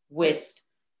with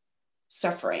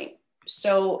suffering.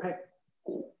 So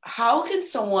how can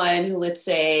someone who, let's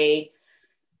say,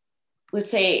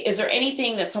 is there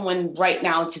anything that someone right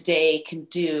now today can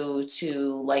do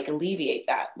to like alleviate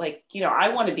that? Like, I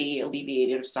want to be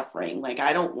alleviated of suffering. Like,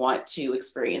 I don't want to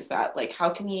experience that. Like, how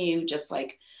can you just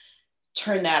like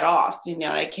turn that off?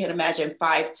 I can't imagine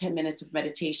 5-10 minutes of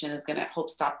meditation is going to help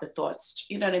stop the thoughts.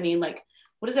 You know what I mean? Like,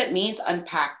 what does that mean to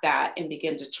unpack that and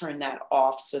begin to turn that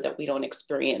off so that we don't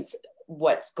experience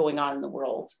what's going on in the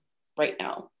world right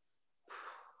now?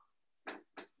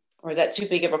 Or is that too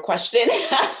big of a question?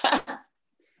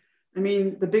 I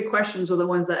mean, the big questions are the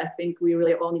ones that I think we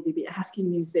really all need to be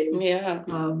asking these days. Yeah.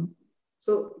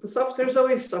 So there's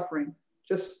always suffering.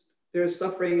 There's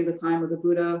suffering at the time of the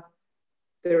Buddha.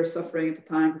 There was suffering at the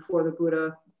time before the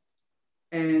Buddha.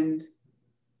 And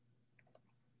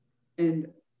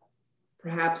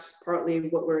perhaps partly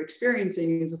what we're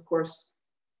experiencing is, of course,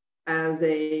 as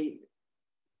a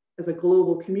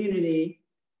global community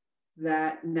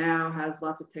that now has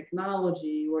lots of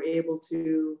technology, we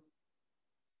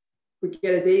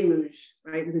get a deluge,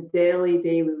 right? There's a daily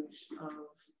deluge of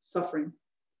suffering,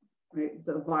 right?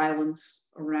 The violence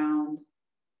around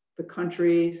the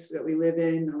countries that we live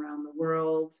in, around the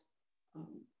world.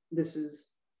 This is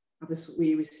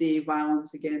obviously, we see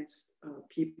violence against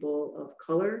people of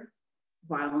color,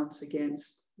 violence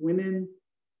against women.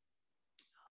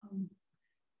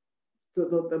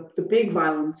 The big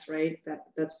violence, right,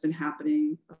 that's been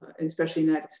happening, especially in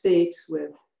the United States,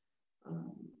 with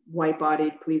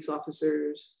white-bodied police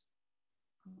officers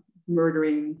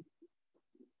murdering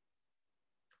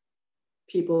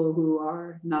people who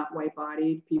are not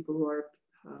white-bodied, people who are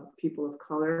people of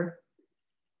color.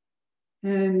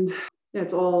 And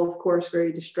it's all, of course,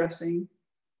 very distressing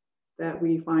that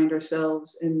we find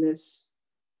ourselves in this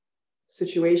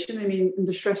situation. I mean,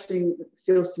 distressing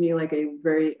feels to me like a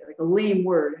lame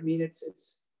word. I mean, it's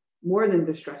more than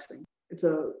distressing.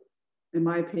 In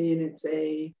my opinion, it's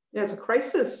a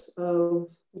crisis of.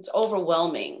 It's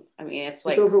overwhelming. I mean, it's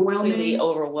like completely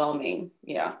overwhelming.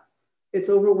 Yeah. It's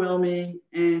overwhelming,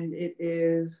 and it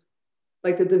is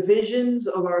like the divisions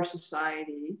of our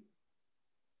society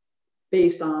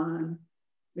based on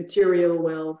material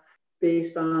wealth,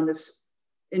 based on this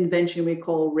invention we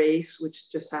call race,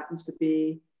 which just happens to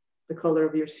be the color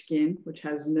of your skin, which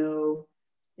has no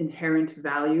inherent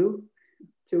value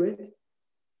to it.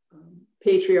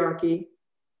 Patriarchy,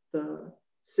 the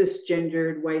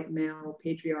cisgendered white male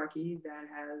patriarchy that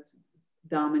has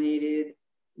dominated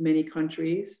many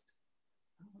countries,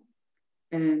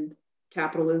 and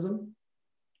capitalism,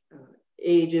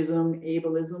 ageism,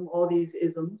 ableism, all these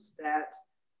isms that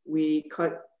we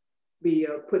put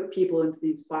people into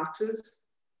these boxes,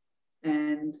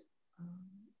 and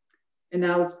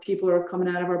now people are coming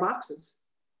out of our boxes,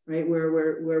 right?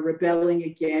 We're rebelling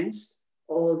against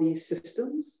all of these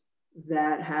systems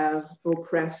that have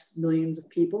oppressed millions of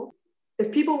people.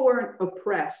 If people weren't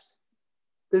oppressed,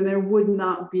 then there would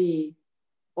not be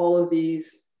all of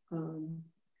these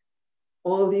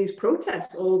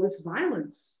protests, all of this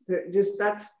violence.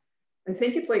 I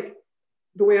think it's like,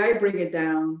 the way I bring it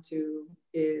down to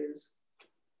is,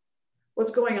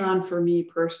 what's going on for me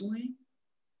personally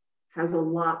has a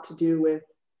lot to do with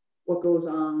what goes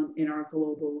on in our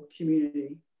global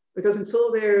community. Because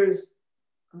until there's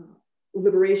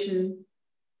liberation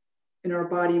in our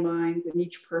body, minds, and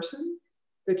each person,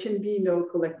 there can be no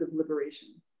collective liberation.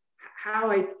 How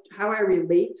I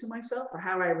relate to myself, or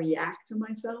how I react to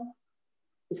myself,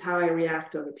 is how I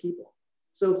react to other people.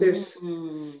 So if there's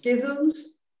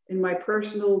schisms in my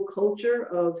personal culture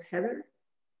of Heather,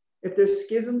 if there's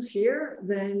schisms here,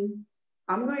 then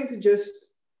I'm going to just,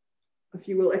 if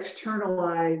you will,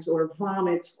 externalize or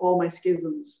vomit all my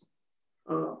schisms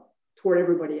toward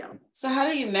everybody else. So how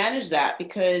do you manage that?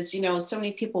 Because, so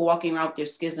many people walking around with their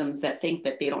schisms that think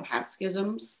that they don't have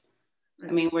schisms. Right.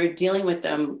 I mean, we're dealing with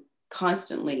them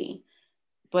constantly,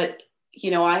 but,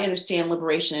 I understand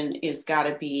liberation is got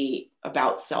to be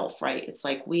about self, right? It's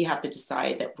like, we have to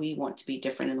decide that we want to be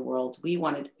different in the world. We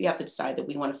have to decide that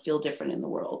we want to feel different in the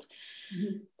world.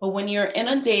 Mm-hmm. But when you're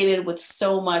inundated with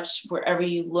so much wherever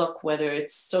you look, whether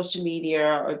it's social media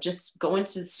or just going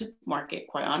to the supermarket,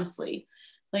 quite honestly,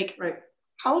 like, right.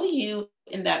 How do you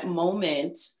in that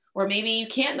moment, or maybe you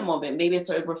can't in the moment, maybe it's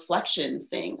a reflection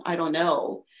thing, I don't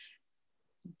know,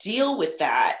 deal with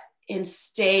that and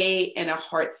stay in a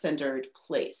heart-centered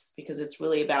place, because it's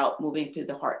really about moving through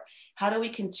the heart. How do we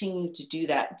continue to do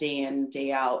that day in,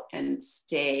 day out, and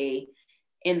stay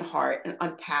in the heart and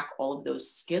unpack all of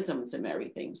those schisms and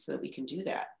everything, so that we can do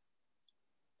that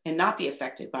and not be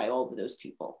affected by all of those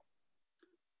people?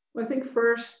 Well, I think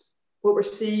first, what we're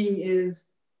seeing is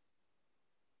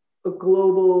a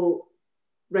global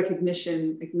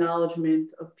recognition,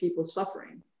 acknowledgement of people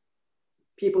suffering,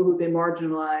 people who've been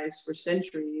marginalized for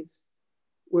centuries,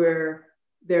 where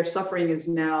their suffering is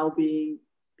now being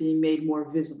made more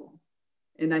visible.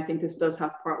 And I think this does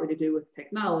have partly to do with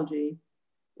technology.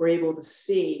 We're able to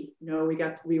see,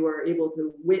 we were able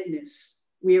to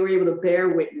bear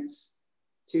witness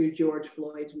to George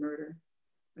Floyd's murder,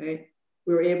 right?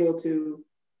 We were able to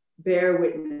bear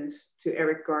witness to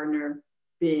Eric Gardner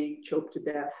being choked to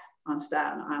death on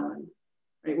Staten Island,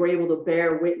 right? We're able to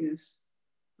bear witness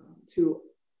to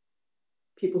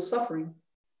people suffering.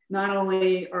 Not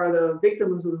only are the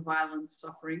victims of the violence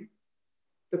suffering,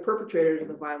 the perpetrators of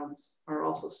the violence are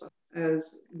also suffering.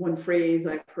 As one phrase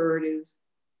I've heard is,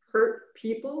 hurt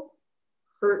people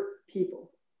hurt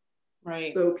people.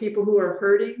 Right. So people who are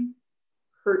hurting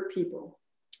hurt people.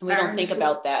 We don't think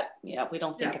about that. Yeah, we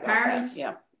don't think about that.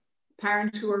 Yeah.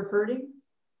 Parents who are hurting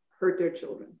hurt their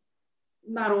children.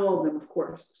 Not all of them, of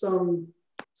course. Some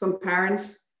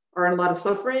parents are in a lot of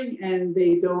suffering and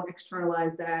they don't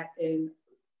externalize that in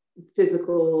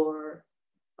physical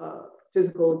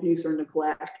abuse or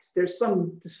neglect. There's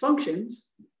some dysfunctions,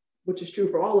 which is true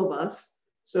for all of us.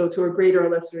 So to a greater or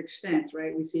lesser extent,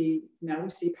 right? We see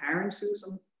parents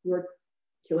who are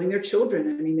killing their children.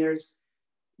 I mean,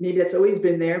 maybe that's always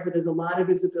been there, but there's a lot of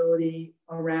visibility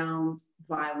around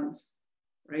violence,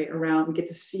 right? We get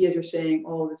to see, as you're saying,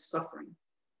 all this suffering,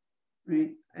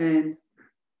 right? And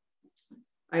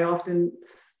I often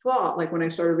thought, like when I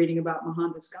started reading about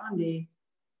Mohandas Gandhi,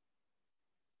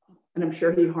 and I'm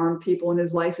sure he harmed people in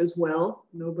his life as well.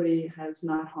 Nobody has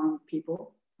not harmed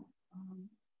people.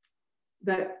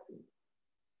 That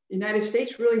the United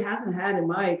States really hasn't had, in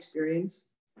my experience,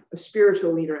 a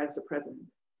spiritual leader as the president,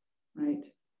 right?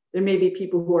 There may be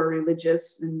people who are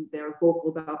religious and they're vocal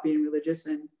about being religious.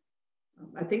 And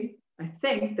I think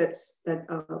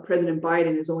that President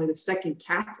Biden is only the second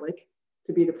Catholic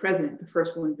to be the president, the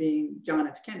first one being John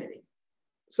F. Kennedy.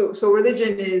 So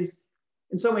religion is,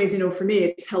 in some ways, for me,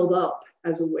 it's held up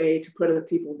as a way to put other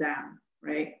people down,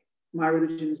 right? My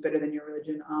religion is better than your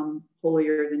religion. I'm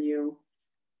holier than you.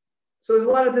 So there's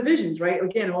a lot of divisions, right?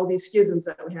 Again, all these schisms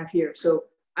that we have here. So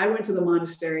I went to the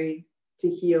monastery to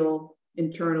heal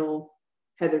internal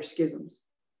Heather schisms,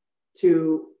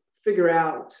 to figure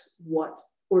out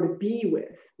or to be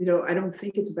with. I don't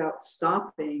think it's about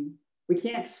stopping. We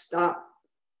can't stop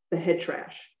the head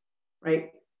trash,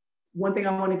 right? One thing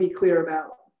I want to be clear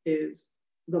about is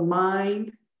the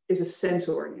mind is a sense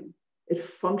organ. It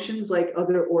functions like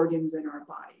other organs in our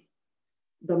body.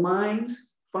 The mind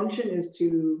function is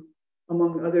to,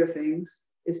 among other things,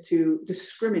 is to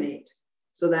discriminate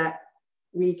so that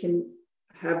we can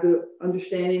have the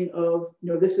understanding of,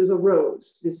 this is a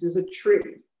rose, this is a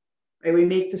tree, right? We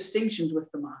make distinctions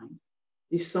with the mind.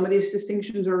 Some of these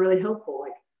distinctions are really helpful.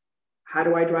 Like, how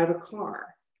do I drive a car?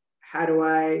 How do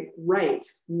I write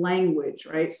language,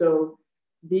 right? So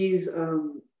these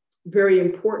very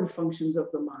important functions of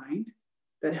the mind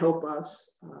that help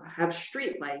us have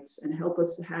streetlights and help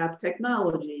us have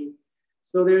technology.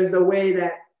 So there's a way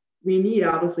that we need,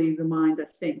 obviously, the mind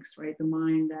that thinks, right? The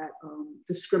mind that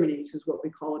discriminates is what we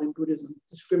call it in Buddhism,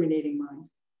 discriminating mind.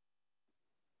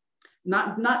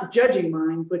 Not judging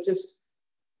mind, but just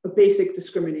a basic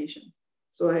discrimination.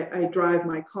 So I drive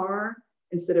my car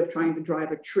instead of trying to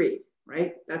drive a tree,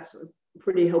 right? That's a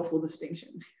pretty helpful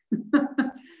distinction,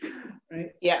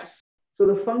 right? Yes. So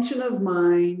the function of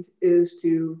mind is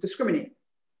to discriminate.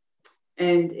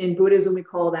 And in Buddhism, we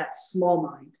call that small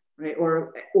mind, right?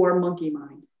 Or monkey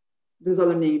mind. There's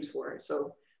other names for it.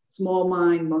 So small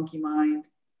mind, monkey mind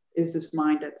is this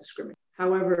mind that discriminates.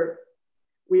 However,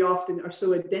 we often are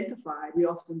so identified, we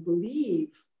often believe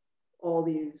all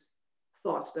these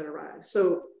thoughts that arise.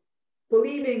 So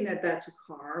believing that that's a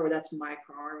car, or that's my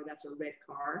car, or that's a red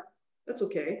car, that's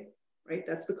okay, right?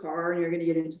 That's the car, and you're going to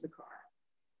get into the car.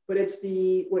 But it's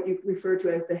what you refer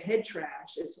to as the head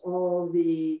trash. It's all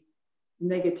the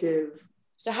negative.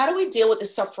 So how do we deal with the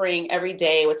suffering every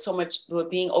day with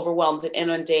being overwhelmed and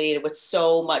inundated with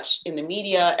so much in the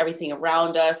media, everything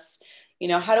around us?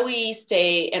 How do we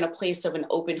stay in a place of an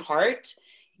open heart,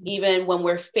 even when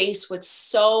we're faced with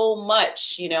so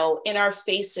much, in our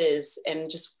faces and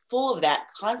just full of that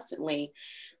constantly?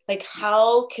 Like,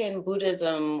 how can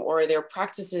Buddhism or there are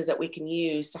practices that we can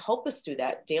use to help us through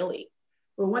that daily?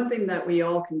 Well, one thing that we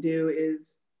all can do is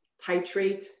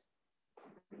titrate,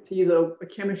 to use a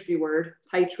chemistry word,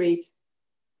 titrate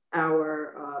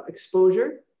our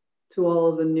exposure to all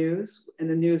of the news. And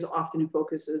the news often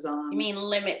focuses on... You mean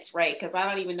limits, right? Because I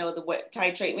don't even know what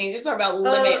titrate means. You're talking about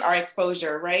limit our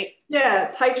exposure, right?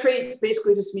 Yeah, titrate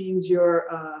basically just means you're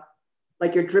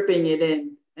dripping it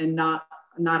in and not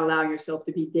allowing yourself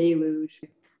to be deluged.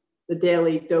 The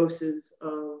daily doses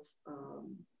of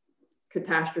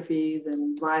catastrophes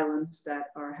and violence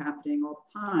that are happening all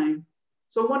the time.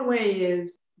 So one way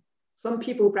is, some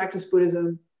people who practice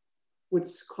Buddhism would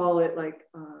call it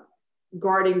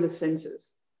guarding the senses,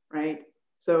 right?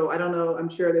 So I don't know, I'm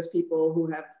sure there's people who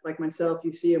have, like myself,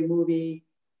 you see a movie,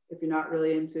 if you're not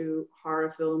really into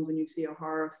horror films and you see a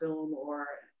horror film or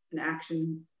an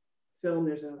action film,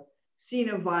 there's a scene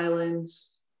of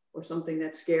violence or something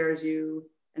that scares you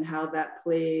and how that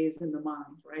plays in the mind,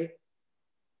 right?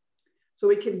 So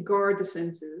we can guard the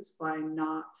senses by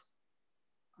not,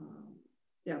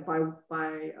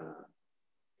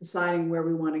 deciding where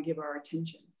we want to give our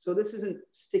attention. So this isn't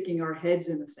sticking our heads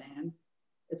in the sand.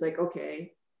 It's like,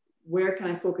 okay, where can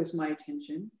I focus my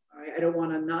attention? All right, I don't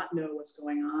want to not know what's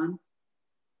going on.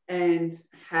 And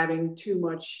having too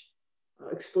much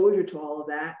exposure to all of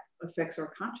that affects our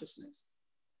consciousness.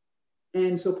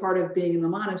 And so part of being in the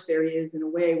monastery is, in a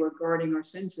way, we're guarding our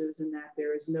senses in that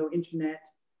there is no internet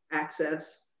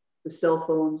access, the cell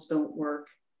phones don't work,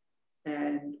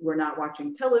 and we're not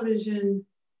watching television.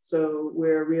 So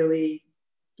we're really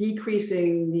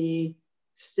decreasing the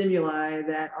stimuli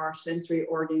that our sensory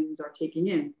organs are taking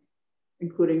in,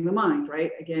 including the mind,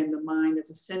 right? Again, the mind is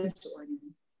a sense organ.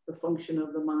 The function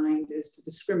of the mind is to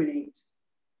discriminate.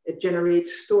 It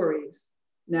generates stories.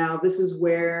 Now, this is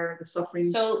where the suffering...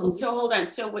 So hold on.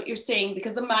 So what you're saying,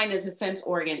 because the mind is a sense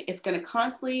organ, it's going to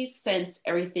constantly sense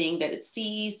everything that it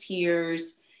sees,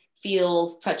 hears,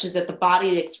 feels, touches, that the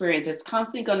body experiences. It's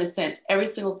constantly going to sense every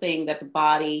single thing that the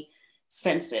body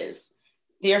senses.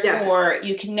 Therefore,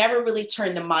 You can never really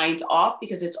turn the mind off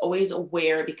because it's always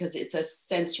aware, because it's a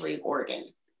sensory organ,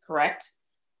 correct?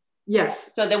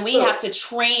 Yes. So then we have to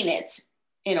train it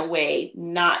in a way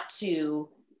not to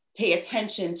pay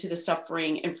attention to the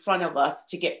suffering in front of us,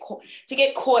 to get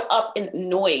caught up in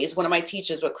noise. One of my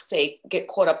teachers would say, get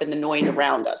caught up in the noise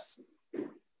around us.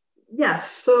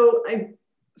 Yes. So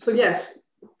yes,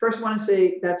 first I want to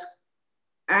say that's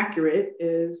accurate.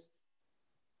 Is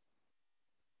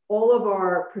all of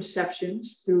our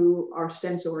perceptions through our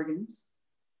sense organs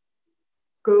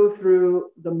go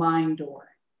through the mind door,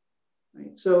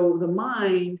 right? So the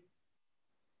mind,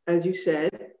 as you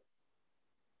said,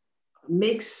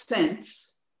 makes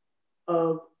sense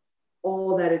of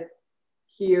all that it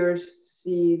hears,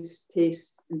 sees,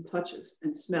 tastes, and touches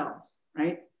and smells,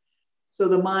 right? So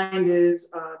the mind is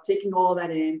taking all that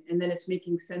in, and then it's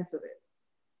making sense of it,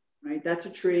 right? That's a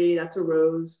tree, that's a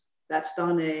rose, that's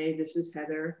Donna, this is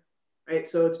Heather, right?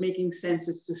 So it's making sense,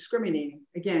 it's discriminating.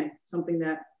 Again, something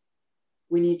that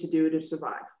we need to do to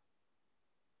survive.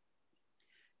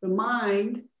 The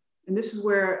mind, and this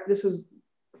is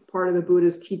part of the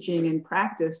Buddha's teaching and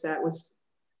practice that was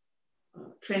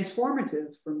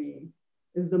transformative for me,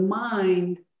 is the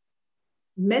mind,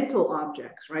 mental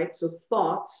objects, right? So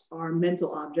thoughts are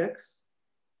mental objects,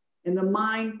 and the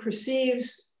mind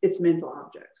perceives its mental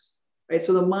objects, right?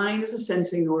 So the mind is a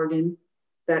sensing organ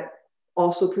that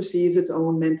also perceives its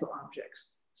own mental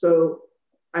objects. So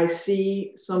I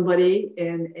see somebody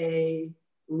in a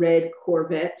red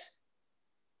Corvette,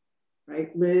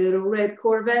 right? Little red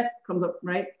Corvette comes up,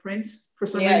 right? Prince, for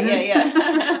some reason.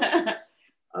 Yeah.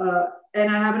 And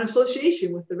I have an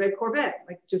association with the red Corvette,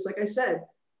 just like I said.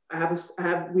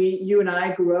 You and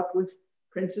I grew up with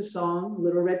Prince's song,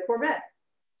 Little Red Corvette.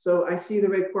 So I see the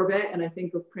red Corvette and I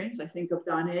think of Prince, I think of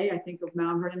Danae, I think of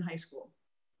Mount Vernon High School,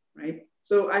 right?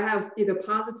 So I have either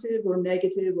positive or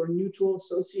negative or neutral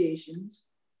associations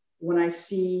when I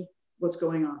see what's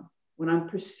going on, when I'm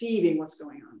perceiving what's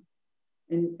going on.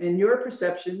 And your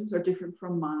perceptions are different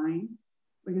from mine,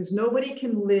 because nobody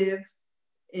can live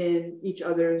in each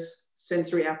other's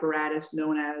sensory apparatus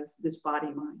known as this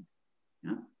body mind.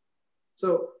 Yeah?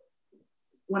 So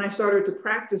when I started to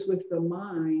practice with the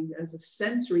mind as a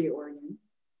sensory organ,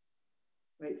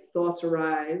 right, thoughts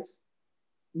arise,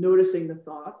 noticing the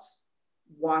thoughts,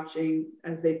 watching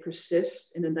as they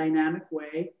persist in a dynamic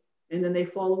way, and then they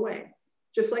fall away.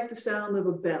 Just like the sound of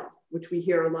a bell, which we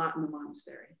hear a lot in the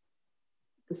monastery.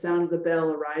 The sound of the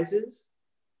bell arises,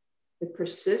 it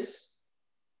persists,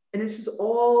 and this is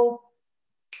all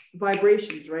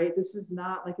vibrations, right? This is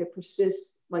not like it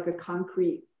persists like a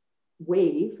concrete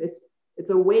wave. It's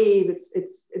a wave,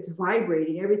 it's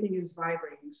vibrating, everything is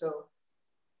vibrating. So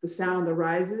the sound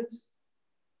arises,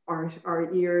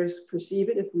 our ears perceive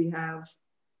it if we have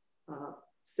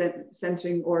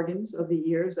sensing organs of the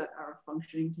ears that are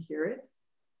functioning to hear it,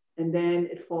 and then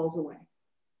it falls away.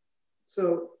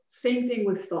 So same thing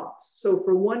with thoughts. So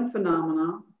for one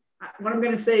phenomenon, what I'm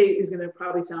going to say is going to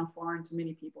probably sound foreign to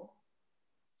many people.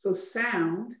 So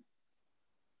sound,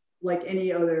 like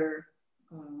any other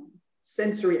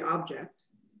sensory object,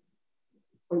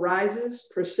 arises,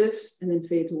 persists, and then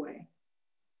fades away.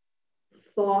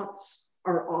 Thoughts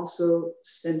are also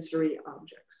sensory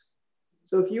objects.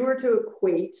 So if you were to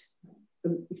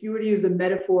if you were to use the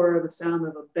metaphor of the sound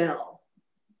of a bell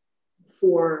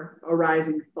for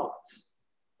arising thoughts,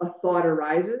 a thought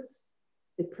arises,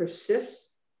 it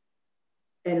persists,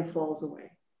 and it falls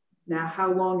away. Now,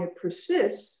 how long it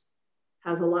persists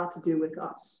has a lot to do with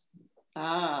us.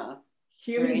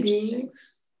 Human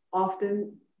beings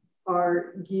often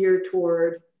are geared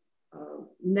toward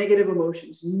negative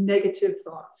emotions, negative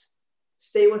thoughts.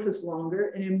 Stay with us longer.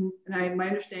 And my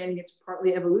understanding, it's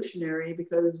partly evolutionary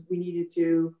because we needed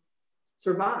to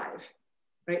survive,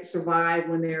 right? Survive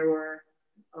when there were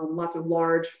lots of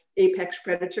large apex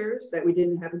predators that we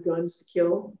didn't have guns to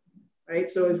kill,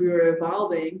 right? So as we were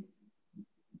evolving,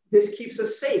 this keeps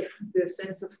us safe. This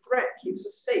sense of threat keeps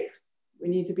us safe. We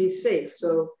need to be safe.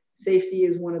 So safety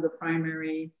is one of the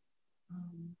primary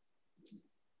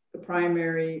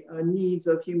needs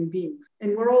of human beings.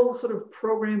 And we're all sort of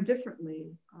programmed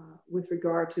differently with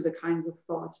regard to the kinds of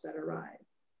thoughts that arise.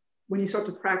 When you start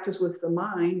to practice with the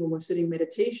mind, when we're sitting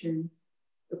meditation,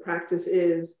 the practice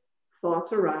is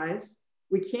thoughts arise.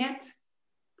 We can't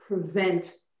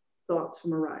prevent thoughts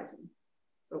from arising.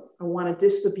 So I want to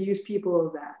disabuse people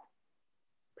of that.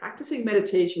 Practicing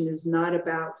meditation is not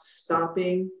about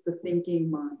stopping the thinking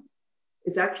mind.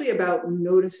 It's actually about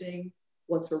noticing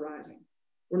what's arising.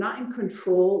 We're not in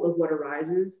control of what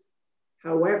arises.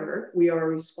 However, we are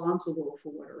responsible for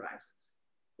what arises,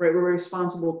 right? We're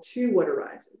responsible to what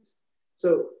arises.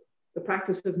 So the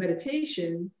practice of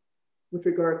meditation with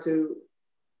regard to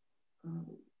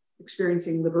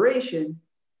experiencing liberation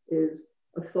is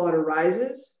a thought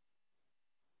arises.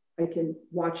 I can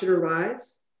watch it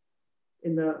arise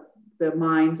in the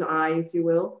mind's eye, if you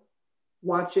will,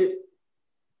 watch it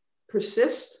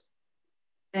persist.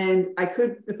 And I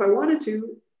could, if I wanted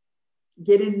to,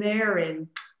 get in there and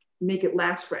make it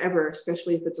last forever,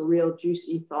 especially if it's a real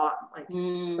juicy thought, like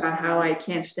about how I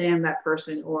can't stand that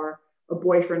person, or a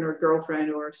boyfriend or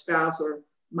girlfriend or a spouse or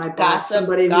my boss.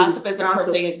 Gossip is a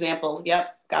perfect example.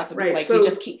 Yep. Gossip. Right. Like, so, we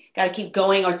just got to keep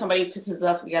going, or somebody pisses us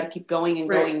off. We got to keep going and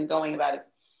going and going about it.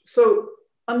 So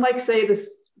unlike say this,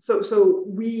 so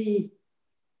we,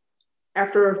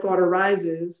 after our thought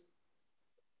arises,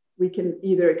 we can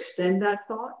either extend that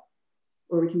thought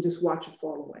or we can just watch it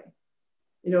fall away.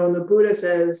 You know, and the Buddha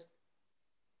says,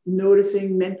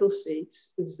 noticing mental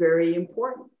states is very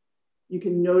important. You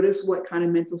can notice what kind of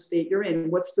mental state you're in.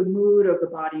 What's the mood of the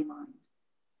body mind?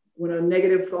 When a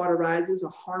negative thought arises,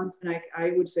 and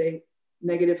I would say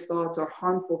negative thoughts are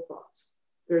harmful thoughts.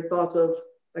 They're thoughts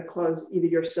that cause either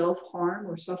yourself harm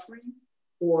or suffering,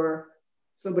 or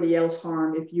somebody else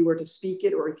harm if you were to speak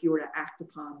it or if you were to act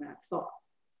upon that thought,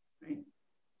 right?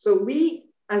 So we,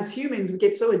 as humans, we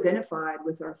get so identified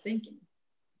with our thinking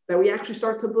that we actually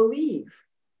start to believe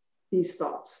these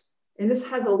thoughts. And this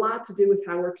has a lot to do with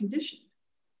how we're conditioned.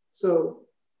 So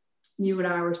you and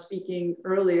I were speaking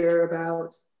earlier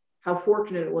about how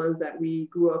fortunate it was that we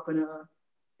grew up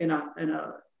in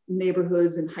a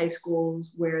neighborhoods and high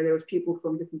schools where there was people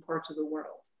from different parts of the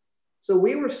world. So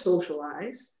we were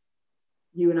socialized,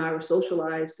 you and I were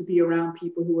socialized to be around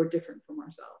people who were different from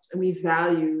ourselves. And we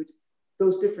valued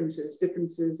those differences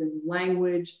in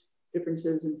language,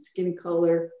 differences in skin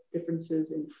color,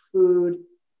 differences in food,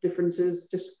 differences,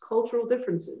 just cultural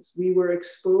differences. We were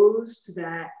exposed to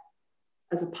that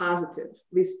as a positive.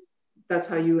 At least that's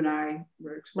how you and I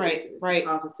were exposed to it, right.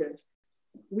 Positive.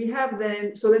 We have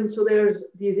so there's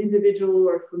these individual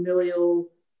or familial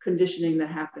conditioning that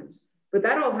happens. But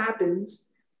that all happens,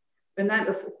 and that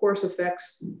of course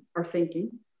affects our thinking,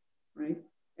 right?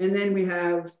 And then we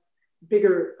have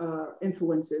bigger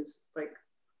influences like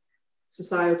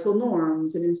societal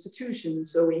norms and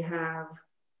institutions. So we have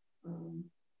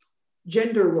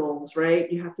gender roles,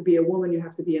 right? You have to be a woman, you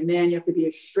have to be a man, you have to be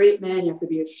a straight man, you have to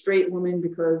be a straight woman,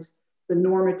 because the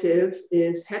normative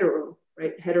is hetero,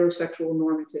 right? Heterosexual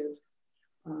normative.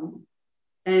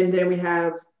 And then we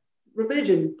have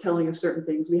religion telling us certain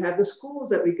things. We have the schools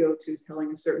that we go to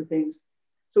telling us certain things.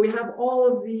 So we have all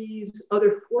of these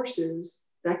other forces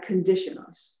that condition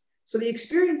us. So the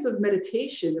experience of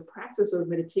meditation, the practice of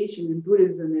meditation in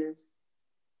Buddhism is,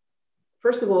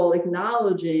 first of all,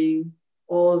 acknowledging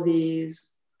all of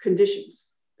these conditions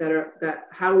that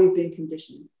how we've been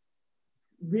conditioned,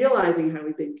 realizing how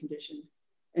we've been conditioned,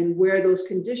 and where those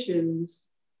conditions,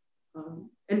 and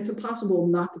it's impossible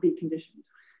not to be conditioned.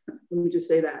 Let me just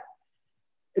say that.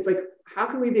 It's like, how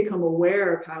can we become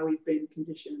aware of how we've been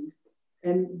conditioned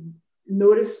and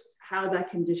notice how that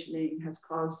conditioning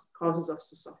causes us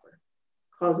to suffer,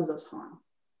 causes us harm,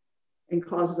 and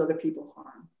causes other people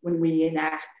harm when we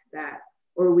enact that,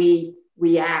 or we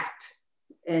react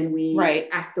and we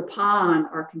act upon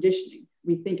our conditioning.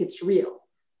 We think it's real.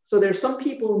 So there's some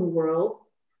people in the world,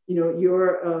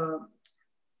 you're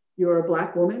a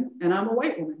Black woman and I'm a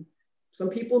white woman. Some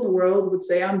people in the world would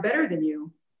say I'm better than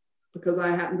you because I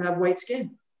happen to have white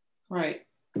skin. Right.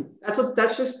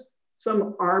 That's just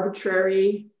some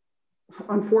arbitrary,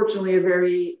 unfortunately, a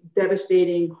very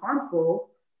devastating,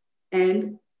 harmful,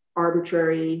 and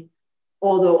arbitrary,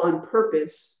 although on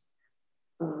purpose,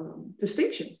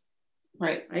 distinction.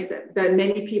 Right. That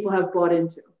many people have bought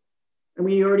into. And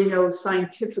we already know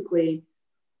scientifically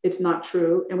it's not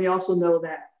true. And we also know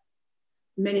that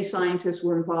many scientists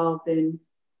were involved in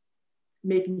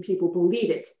making people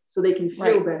believe it so they can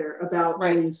feel better about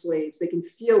owning slaves. They can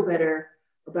feel better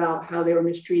about how they were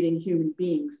mistreating human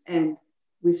beings. And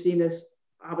we've seen this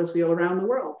obviously all around the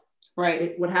world.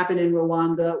 Right. What happened in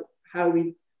Rwanda,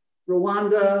 the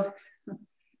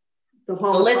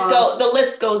Holocaust. The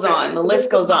list goes on. The list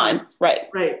goes on. Right.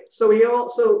 Right. So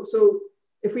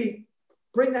if we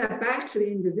bring that back to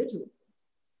the individual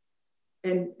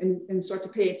and start to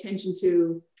pay attention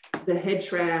to the head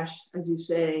trash, as you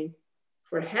say,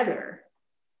 for Heather,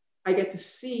 I get to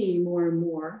see more and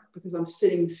more because I'm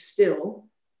sitting still.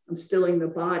 I'm stilling the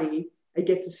body. I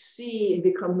get to see and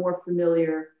become more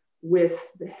familiar with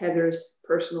the Heather's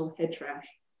personal head trash.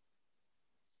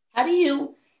 How do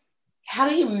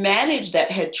you manage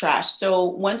that head trash?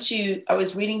 So I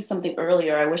was reading something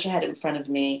earlier, I wish I had it in front of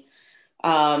me,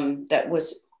 that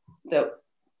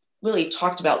really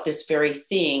talked about this very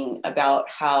thing, about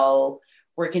how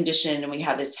we're conditioned and we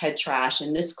have this head trash,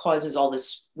 and this causes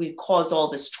we cause all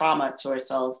this trauma to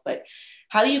ourselves. But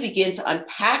how do you begin to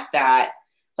unpack that?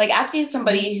 Like asking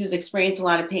somebody who's experienced a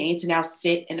lot of pain to now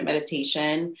sit in a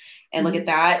meditation and look at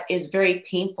that is very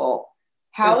painful.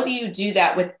 How do you do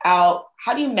that how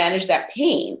do you manage that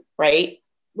pain, right?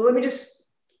 Well, let me just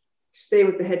stay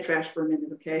with the head trash for a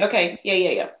minute, okay? Okay,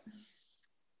 yeah.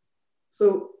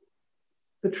 So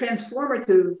one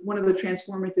of the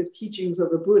transformative teachings of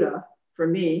the Buddha for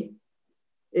me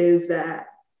is that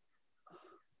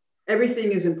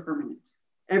everything is impermanent.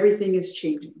 Everything is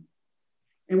changing.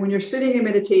 And when you're sitting in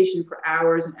meditation for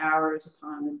hours and hours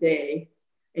upon a day,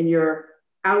 and you're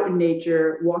out in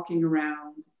nature, walking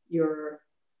around, you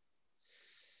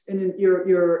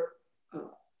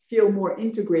feel more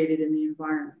integrated in the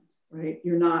environment, right?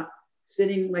 You're not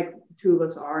sitting like the two of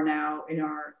us are now in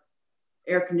our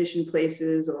air-conditioned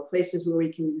places or places where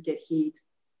we can get heat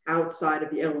outside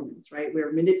of the elements, right?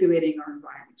 We're manipulating our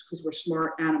environments because we're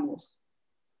smart animals.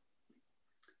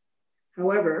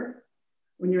 However,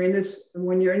 when you're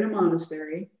in a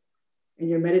monastery and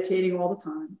you're meditating all the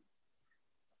time,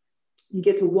 you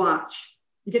get to watch,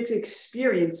 you get to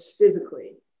experience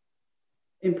physically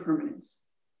impermanence,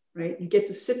 right? You get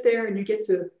to sit there and you get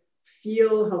to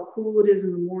feel how cool it is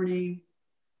in the morning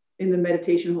in the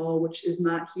meditation hall, which is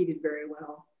not heated very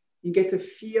well. You get to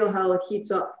feel how it heats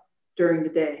up during the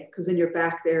day, because then you're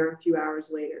back there a few hours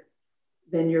later.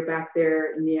 Then you're back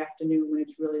there in the afternoon when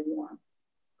it's really warm,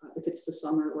 if it's the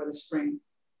summer or the spring.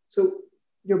 So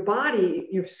your body,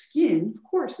 your skin, of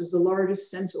course, is the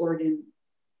largest sense organ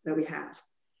that we have.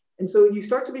 And so you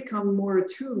start to become more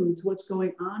attuned to what's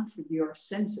going on for your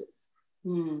senses.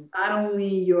 Not only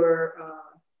your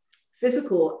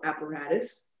physical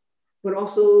apparatus, but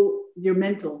also your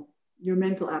mental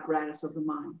apparatus of the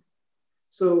mind.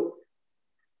 So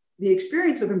the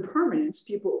experience of impermanence,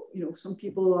 people, some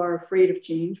people are afraid of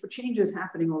change, but change is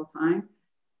happening all the time.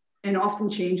 And often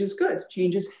change is good.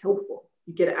 Change is helpful.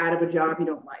 You get out of a job you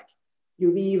don't like.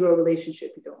 You leave a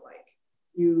relationship you don't like.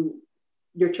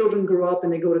 Your children grow up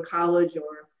and they go to college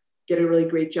or get a really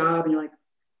great job and you're like,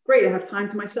 great, I have time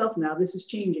to myself now. This is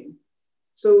changing.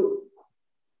 So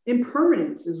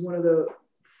impermanence is one of the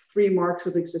 3 marks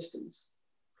of existence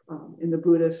in the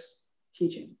Buddhist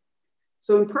teaching.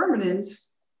 So impermanence,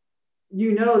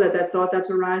 that thought that's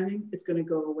arising, it's going to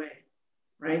go away,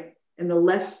 right? And the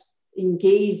less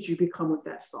engaged you become with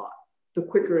that thought, the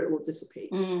quicker it will dissipate,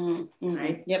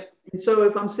 right? Yep. And so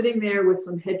if I'm sitting there with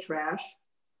some head trash,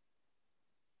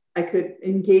 I could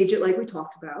engage it like we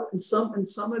talked about. And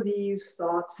some of these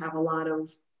thoughts have a lot of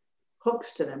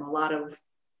hooks to them, a lot of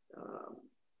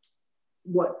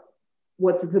what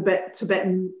the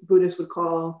Tibetan Buddhists would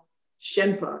call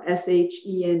Shenpa,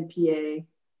 Shenpa,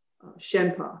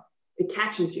 Shenpa. It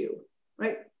catches you,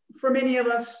 right? For many of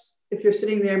us, if you're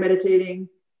sitting there meditating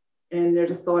and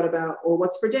there's a thought about, oh,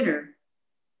 what's for dinner?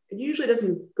 It usually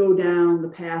doesn't go down the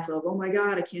path of, oh my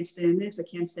God, I can't stand this, I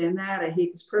can't stand that, I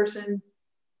hate this person.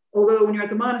 Although when you're at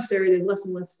the monastery, there's less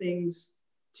and less things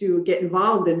to get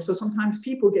involved in. So sometimes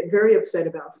people get very upset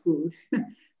about food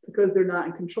because they're not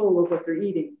in control of what they're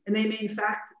eating. And they may in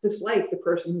fact dislike the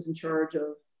person who's in charge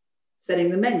of setting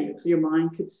the menu. So your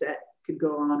mind could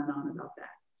go on and on about that.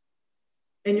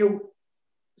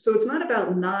 So it's not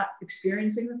about not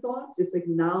experiencing the thoughts, it's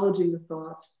acknowledging the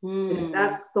thoughts. And if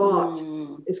that thought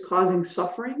is causing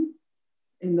suffering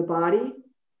in the body,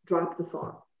 drop the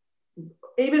thought.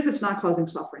 Even if it's not causing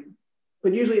suffering,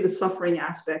 but usually the suffering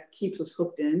aspect keeps us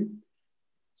hooked in.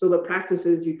 So the practice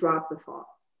is you drop the thought.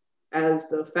 As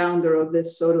the founder of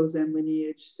this Soto Zen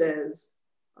lineage says,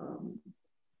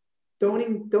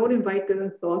 don't invite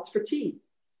the thoughts for tea.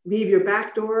 Leave your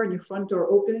back door and your front door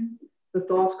open. The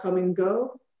thoughts come and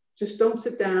go. Just don't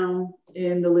sit down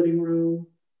in the living room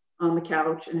on the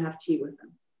couch and have tea with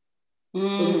them. So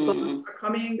the thoughts are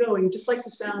coming and going, just like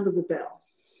the sound of the bell.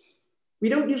 We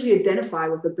don't usually identify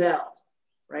with the bell,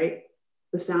 right?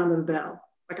 The sound of the bell.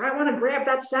 Like, I want to grab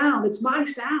that sound. It's my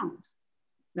sound.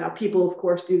 Now, people, of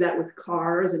course, do that with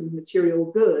cars and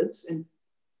material goods, and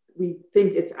we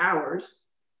think it's ours.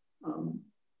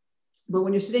 But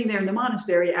when you're sitting there in the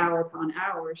monastery, hour upon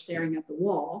hour, staring at the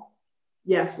wall,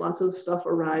 yes, lots of stuff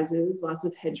arises, lots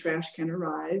of head trash can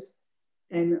arise.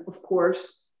 And of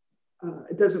course,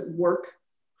 it doesn't work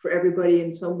for everybody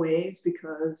in some ways,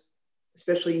 because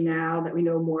especially now that we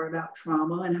know more about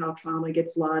trauma and how trauma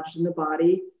gets lodged in the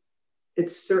body,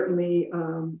 it's certainly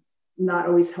not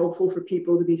always helpful for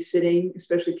people to be sitting,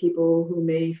 especially people who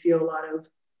may feel a lot of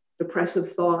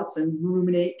depressive thoughts and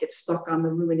get stuck on the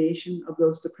rumination of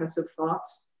those depressive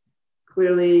thoughts.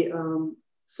 Clearly,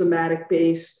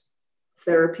 somatic-based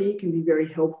therapy can be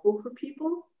very helpful for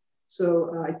people.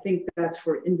 So I think that's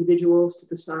for individuals to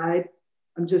decide.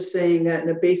 I'm just saying that in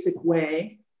a basic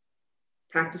way,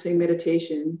 practicing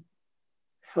meditation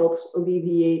helps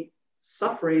alleviate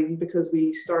suffering, because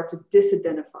we start to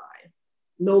disidentify,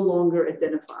 no longer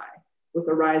identify with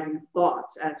arising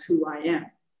thoughts as who I am.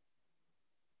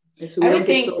 So I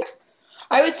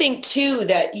would think too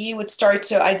that you would start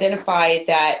to identify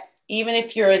that even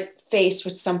if you're faced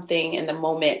with something in the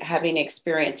moment, having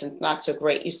experience and it's not so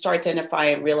great, you start to identify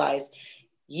and realize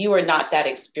you are not that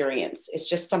experience. It's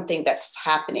just something that's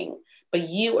happening, but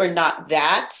you are not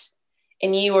that.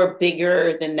 And you are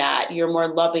bigger than that. You're more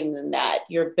loving than that.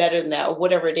 You're better than that, or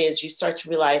whatever it is. You start to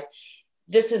realize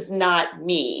this is not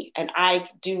me. And I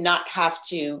do not have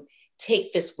to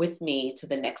take this with me to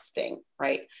the next thing,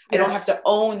 right? Yeah. I don't have to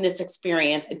own this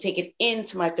experience and take it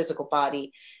into my physical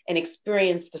body and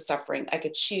experience the suffering. I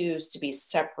could choose to be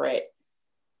separate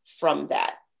from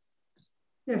that.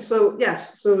 Yeah. So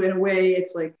yes. So in a way,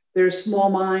 it's like there's small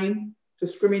mind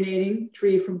discriminating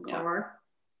tree from car.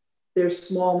 Yeah. There's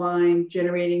small mind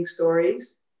generating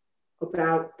stories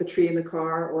about the tree in the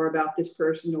car, or about this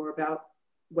person, or about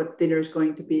what dinner is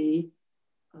going to be.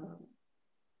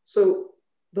 So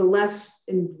the less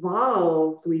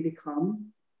involved we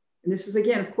become, and this is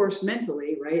again, of course,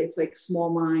 mentally, right? It's like small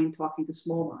mind talking to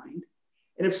small mind.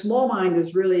 And if small mind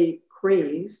is really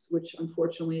crazed, which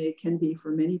unfortunately it can be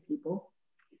for many people,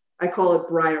 I call it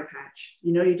briar patch.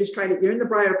 You know, you just try to, you're in the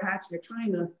briar patch and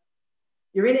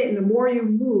you're in it, and the more you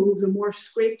move, the more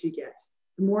scraped you get.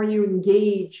 The more you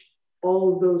engage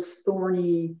all of those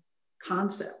thorny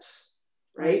concepts,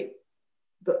 right?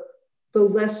 The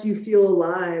less you feel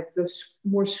alive, the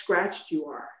more scratched you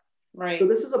are. Right. So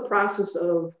this is a process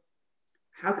of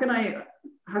how can I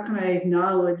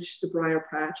acknowledge the briar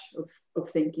patch of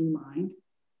thinking mind,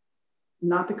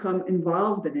 not become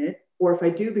involved in it, or if I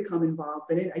do become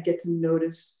involved in it, I get to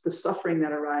notice the suffering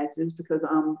that arises because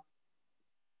I'm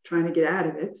trying to get out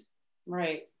of it.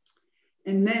 Right.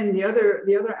 And then the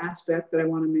other aspect that I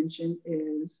want to mention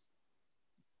is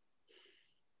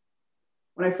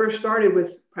when I first started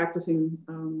with practicing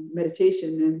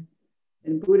meditation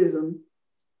and Buddhism,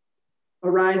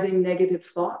 arising negative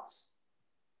thoughts,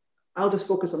 I'll just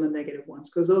focus on the negative ones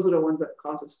because those are the ones that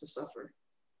cause us to suffer,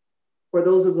 or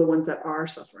those are the ones that are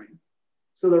suffering.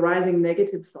 So the rising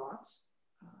negative thoughts,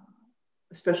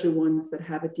 especially ones that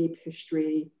have a deep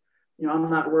history, you know, I'm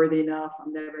not worthy enough,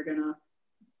 I'm never gonna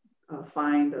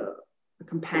find a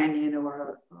companion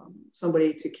or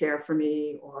somebody to care for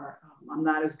me, or I'm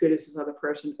not as good as this other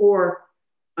person, or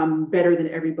I'm better than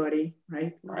everybody,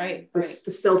 right? Right.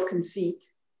 The self-conceit,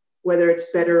 whether it's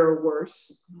better or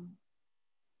worse.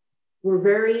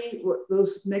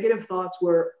 Those negative thoughts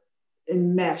were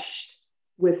enmeshed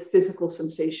with physical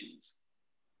sensations.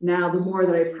 Now, the more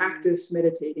that I practice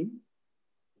meditating,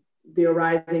 the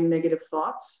arising negative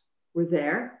thoughts were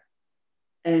there.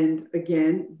 And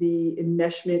again, the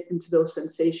enmeshment into those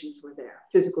sensations were there,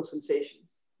 physical sensations,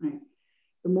 right?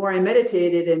 The more I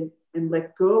meditated and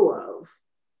let go of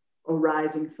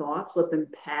arising thoughts, let them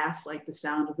pass like the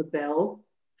sound of the bell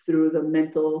through the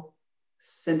mental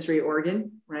sensory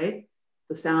organ, right?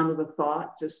 The sound of the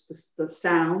thought, just the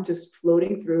sound just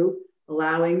floating through,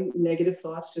 allowing negative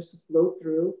thoughts just to float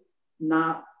through,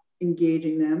 not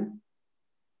engaging them.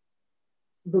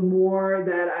 The more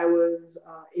that I was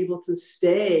able to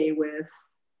stay with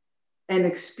and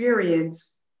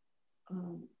experience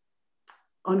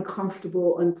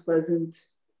uncomfortable, unpleasant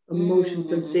emotion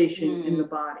sensation in the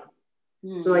body.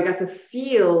 So I got to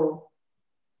feel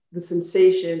the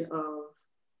sensation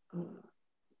of,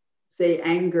 say,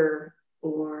 anger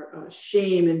or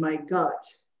shame in my gut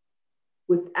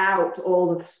without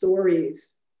all the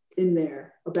stories in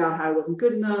there about how I wasn't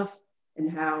good enough and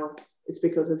how it's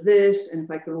because of this, and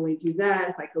if I could only do that,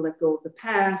 if I could let go of the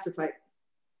past,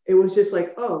 it was just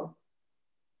like, oh,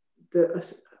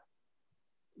 there's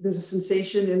a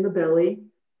sensation in the belly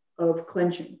of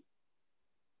clenching,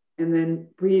 and then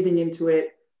breathing into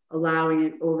it, allowing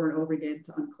it over and over again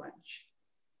to unclench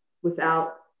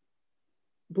without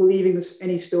believing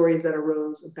any stories that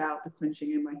arose about the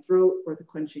clenching in my throat or the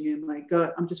clenching in my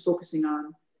gut. I'm just focusing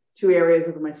on two areas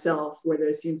of myself where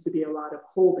there seems to be a lot of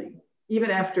holding, even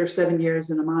after 7 years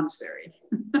in a monastery.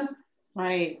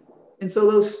 Right. And so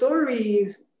the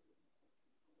stories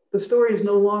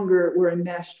no longer were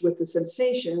enmeshed with the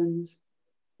sensations,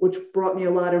 which brought me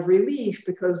a lot of relief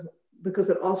because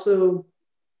it also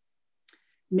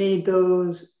made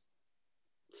those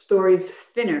stories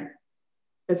thinner.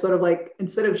 It's sort of like,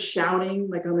 instead of shouting,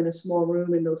 like I'm in a small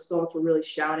room and those thoughts were really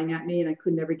shouting at me and I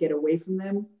could never get away from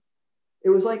them, it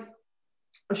was like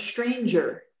a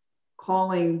stranger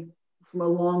calling from a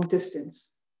long distance.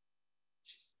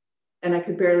 And I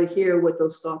could barely hear what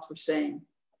those thoughts were saying.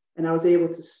 And I was able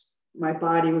to, my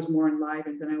body was more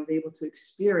enlivened and I was able to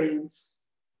experience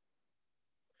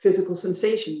physical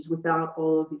sensations without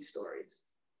all of these stories.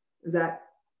 Does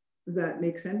that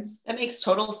make sense? That makes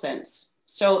total sense.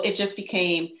 So it just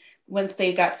became, once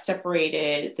they got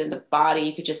separated, then the body,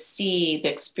 you could just see the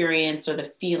experience or the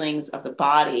feelings of the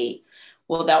body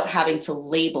without having to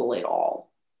label it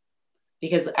all.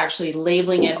 Because actually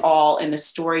labeling it all and the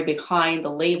story behind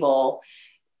the label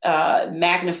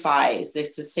magnifies the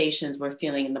sensations we're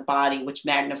feeling in the body, which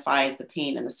magnifies the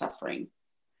pain and the suffering.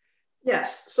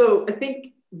 Yes. So I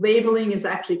think labeling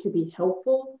could be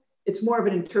helpful. It's more of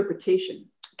an interpretation.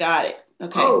 Got it.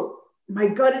 Okay. Oh, my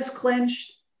gut is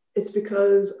clenched. It's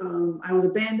because I was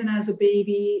abandoned as a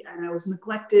baby and I was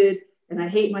neglected and I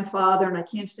hate my father and I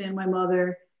can't stand my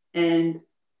mother. And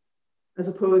as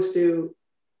opposed to,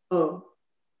 oh,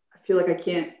 I feel like I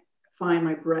can't find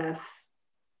my breath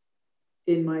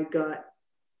in my gut.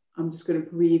 I'm just going to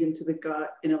breathe into the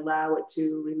gut and allow it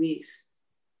to release.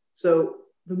 So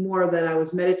the more that I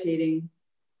was meditating,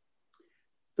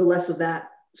 the less of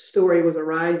that story was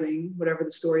arising, whatever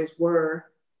the stories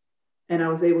were. And I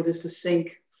was able just to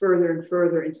sink further and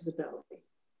further into the belly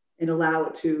and allow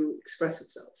it to express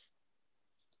itself.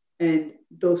 And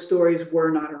those stories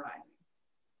were not arising.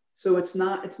 So it's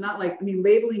not like, I mean,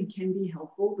 labeling can be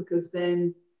helpful because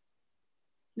then,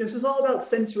 this is all about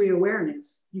sensory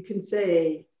awareness. You can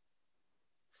say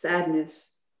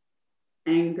sadness,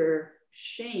 anger,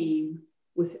 shame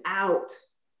without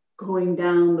going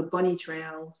down the bunny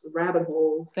trails, the rabbit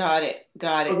holes. Got it.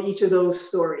 Of each of those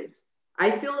stories.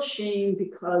 I feel shame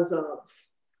because of,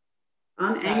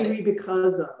 I'm angry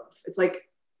because of. It's like,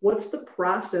 what's the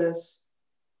process,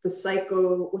 what's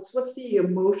the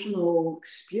emotional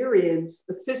experience,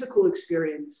 the physical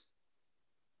experience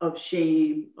of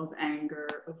shame, of anger,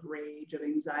 of rage, of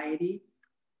anxiety?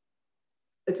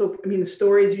 The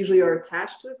stories usually are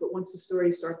attached to it, but once the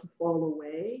stories start to fall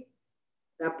away,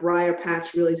 that briar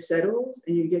patch really settles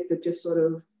and you get to just sort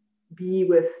of be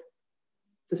with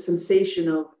the sensation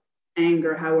of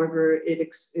anger, however it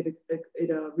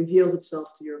reveals itself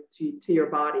to your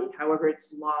body, however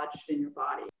it's lodged in your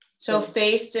body. So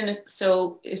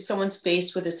if someone's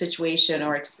faced with a situation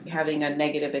or having a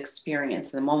negative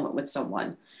experience in the moment with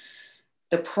someone,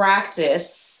 the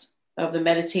practice of the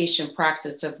meditation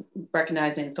practice of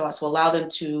recognizing thoughts will allow them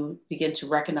to begin to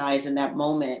recognize in that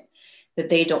moment that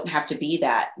they don't have to be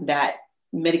that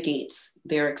mitigates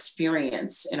their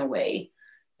experience in a way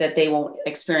that they won't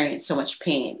experience so much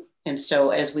pain. And so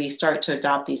as we start to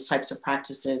adopt these types of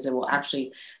practices, it will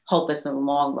actually help us in the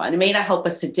long run. It may not help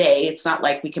us today. It's not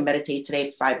like we can meditate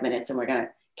today for 5 minutes and we're going to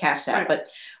catch that. Right. But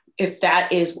if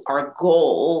that is our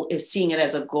goal, is seeing it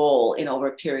as a goal in over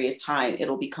a period of time,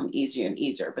 it'll become easier and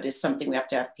easier. But it's something we have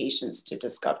to have patience to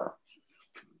discover.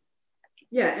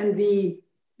 Yeah. And the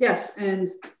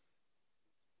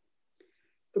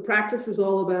practice is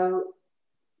all about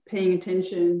paying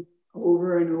attention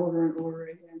over and over and over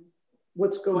again.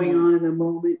 What's going on in the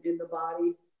moment in the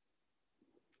body.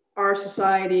 Our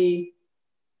society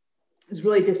is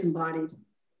really disembodied.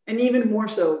 And even more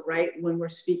so, right? When we're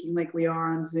speaking like we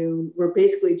are on Zoom, we're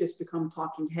basically just become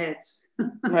talking heads.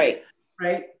 Right.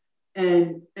 Right.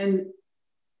 And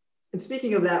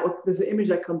speaking of that, there's an image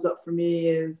that comes up for me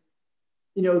is,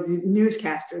 the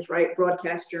newscasters, right?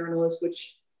 Broadcast journalists,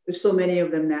 which there's so many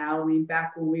of them now. I mean,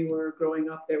 back when we were growing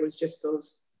up, there was just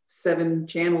those 7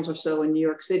 channels or so in New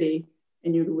York City,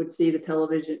 and you would see the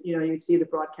television, you'd see the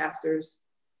broadcasters.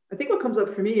 I think what comes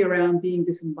up for me around being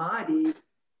disembodied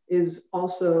is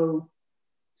also,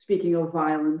 speaking of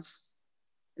violence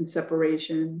and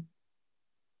separation,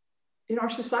 in our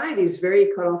society is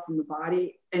very cut off from the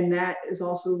body. And that is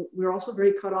we're also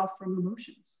very cut off from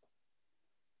emotions.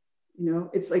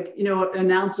 It's like, an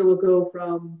announcer will go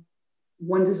from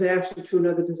one disaster to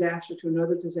another disaster to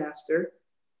another disaster.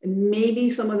 And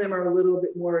maybe some of them are a little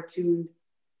bit more attuned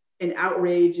and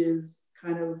outrage is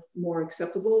kind of more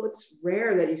acceptable. It's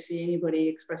rare that you see anybody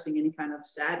expressing any kind of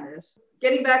sadness.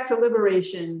 Getting back to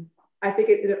liberation, I think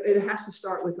it has to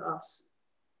start with us.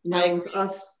 With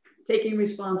us taking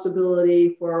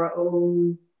responsibility for our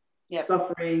own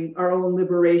suffering, our own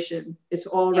liberation. It's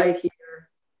all right here.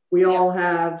 We all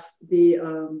have the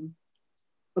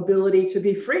ability to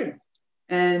be free.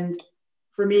 And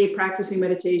for me, practicing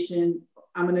meditation,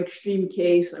 I'm an extreme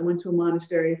case. I went to a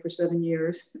monastery for 7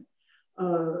 years.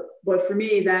 But for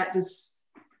me, that just,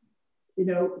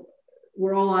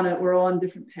 we're all on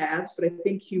different paths, but I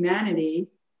think humanity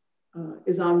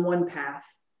is on one path.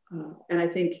 And I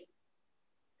think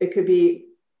it could be,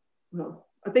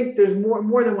 I think there's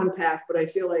more than one path, but I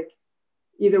feel like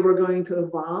either we're going to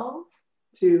evolve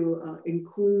to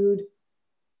include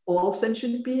all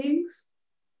sentient beings,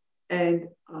 and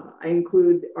I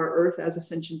include our Earth as a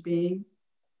sentient being,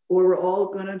 or we're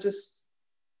all gonna just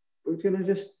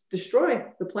destroy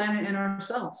the planet and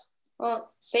ourselves.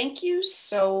 Well, thank you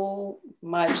so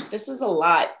much. This is a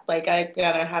lot. Like, I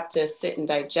gotta have to sit and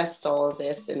digest all of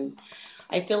this, and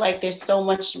I feel like there's so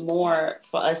much more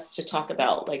for us to talk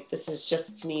about. Like, this is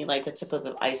just, to me, like the tip of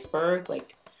the iceberg.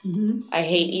 Like, I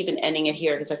hate even ending it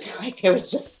here because I feel like there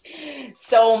was just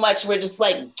so much. We're just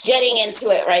like getting into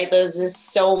it, right? There's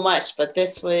just so much, but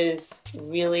this was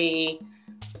really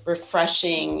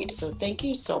refreshing. So thank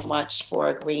you so much for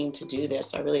agreeing to do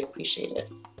this. I really appreciate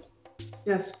it.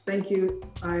 Yes, thank you.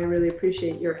 I really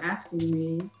appreciate your asking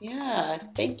me. Yeah,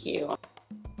 thank you.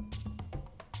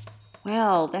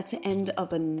 Well, that's the end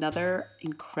of another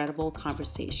incredible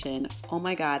conversation. Oh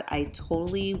my God, I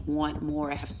totally want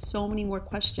more. I have so many more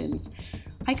questions.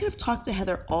 I could have talked to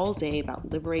Heather all day about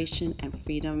liberation and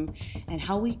freedom and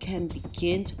how we can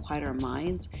begin to quiet our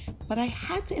minds, but I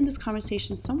had to end this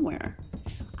conversation somewhere.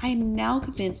 I am now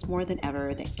convinced more than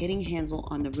ever that getting a handle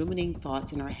on the ruminating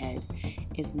thoughts in our head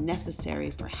is necessary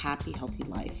for a happy, healthy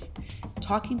life.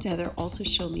 Talking to Heather also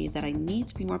showed me that I need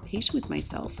to be more patient with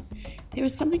myself. There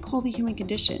is something called the human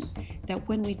condition, that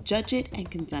when we judge it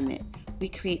and condemn it, we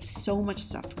create so much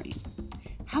suffering.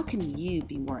 How can you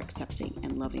be more accepting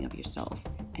and loving of yourself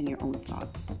and your own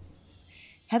thoughts?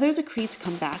 Heather's agreed to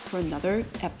come back for another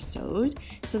episode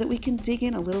so that we can dig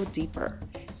in a little deeper.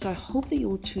 So I hope that you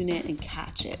will tune in and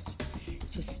catch it.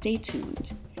 So stay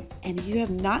tuned. And if you have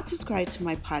not subscribed to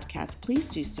my podcast, please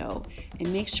do so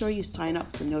and make sure you sign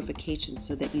up for notifications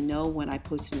so that you know when I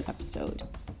post a new episode.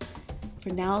 For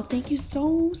now, thank you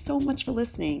so much for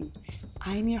listening.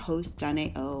 I'm your host,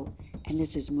 Danae O, and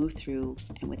this is Move Through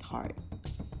and With Heart.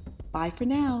 Bye for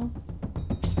now.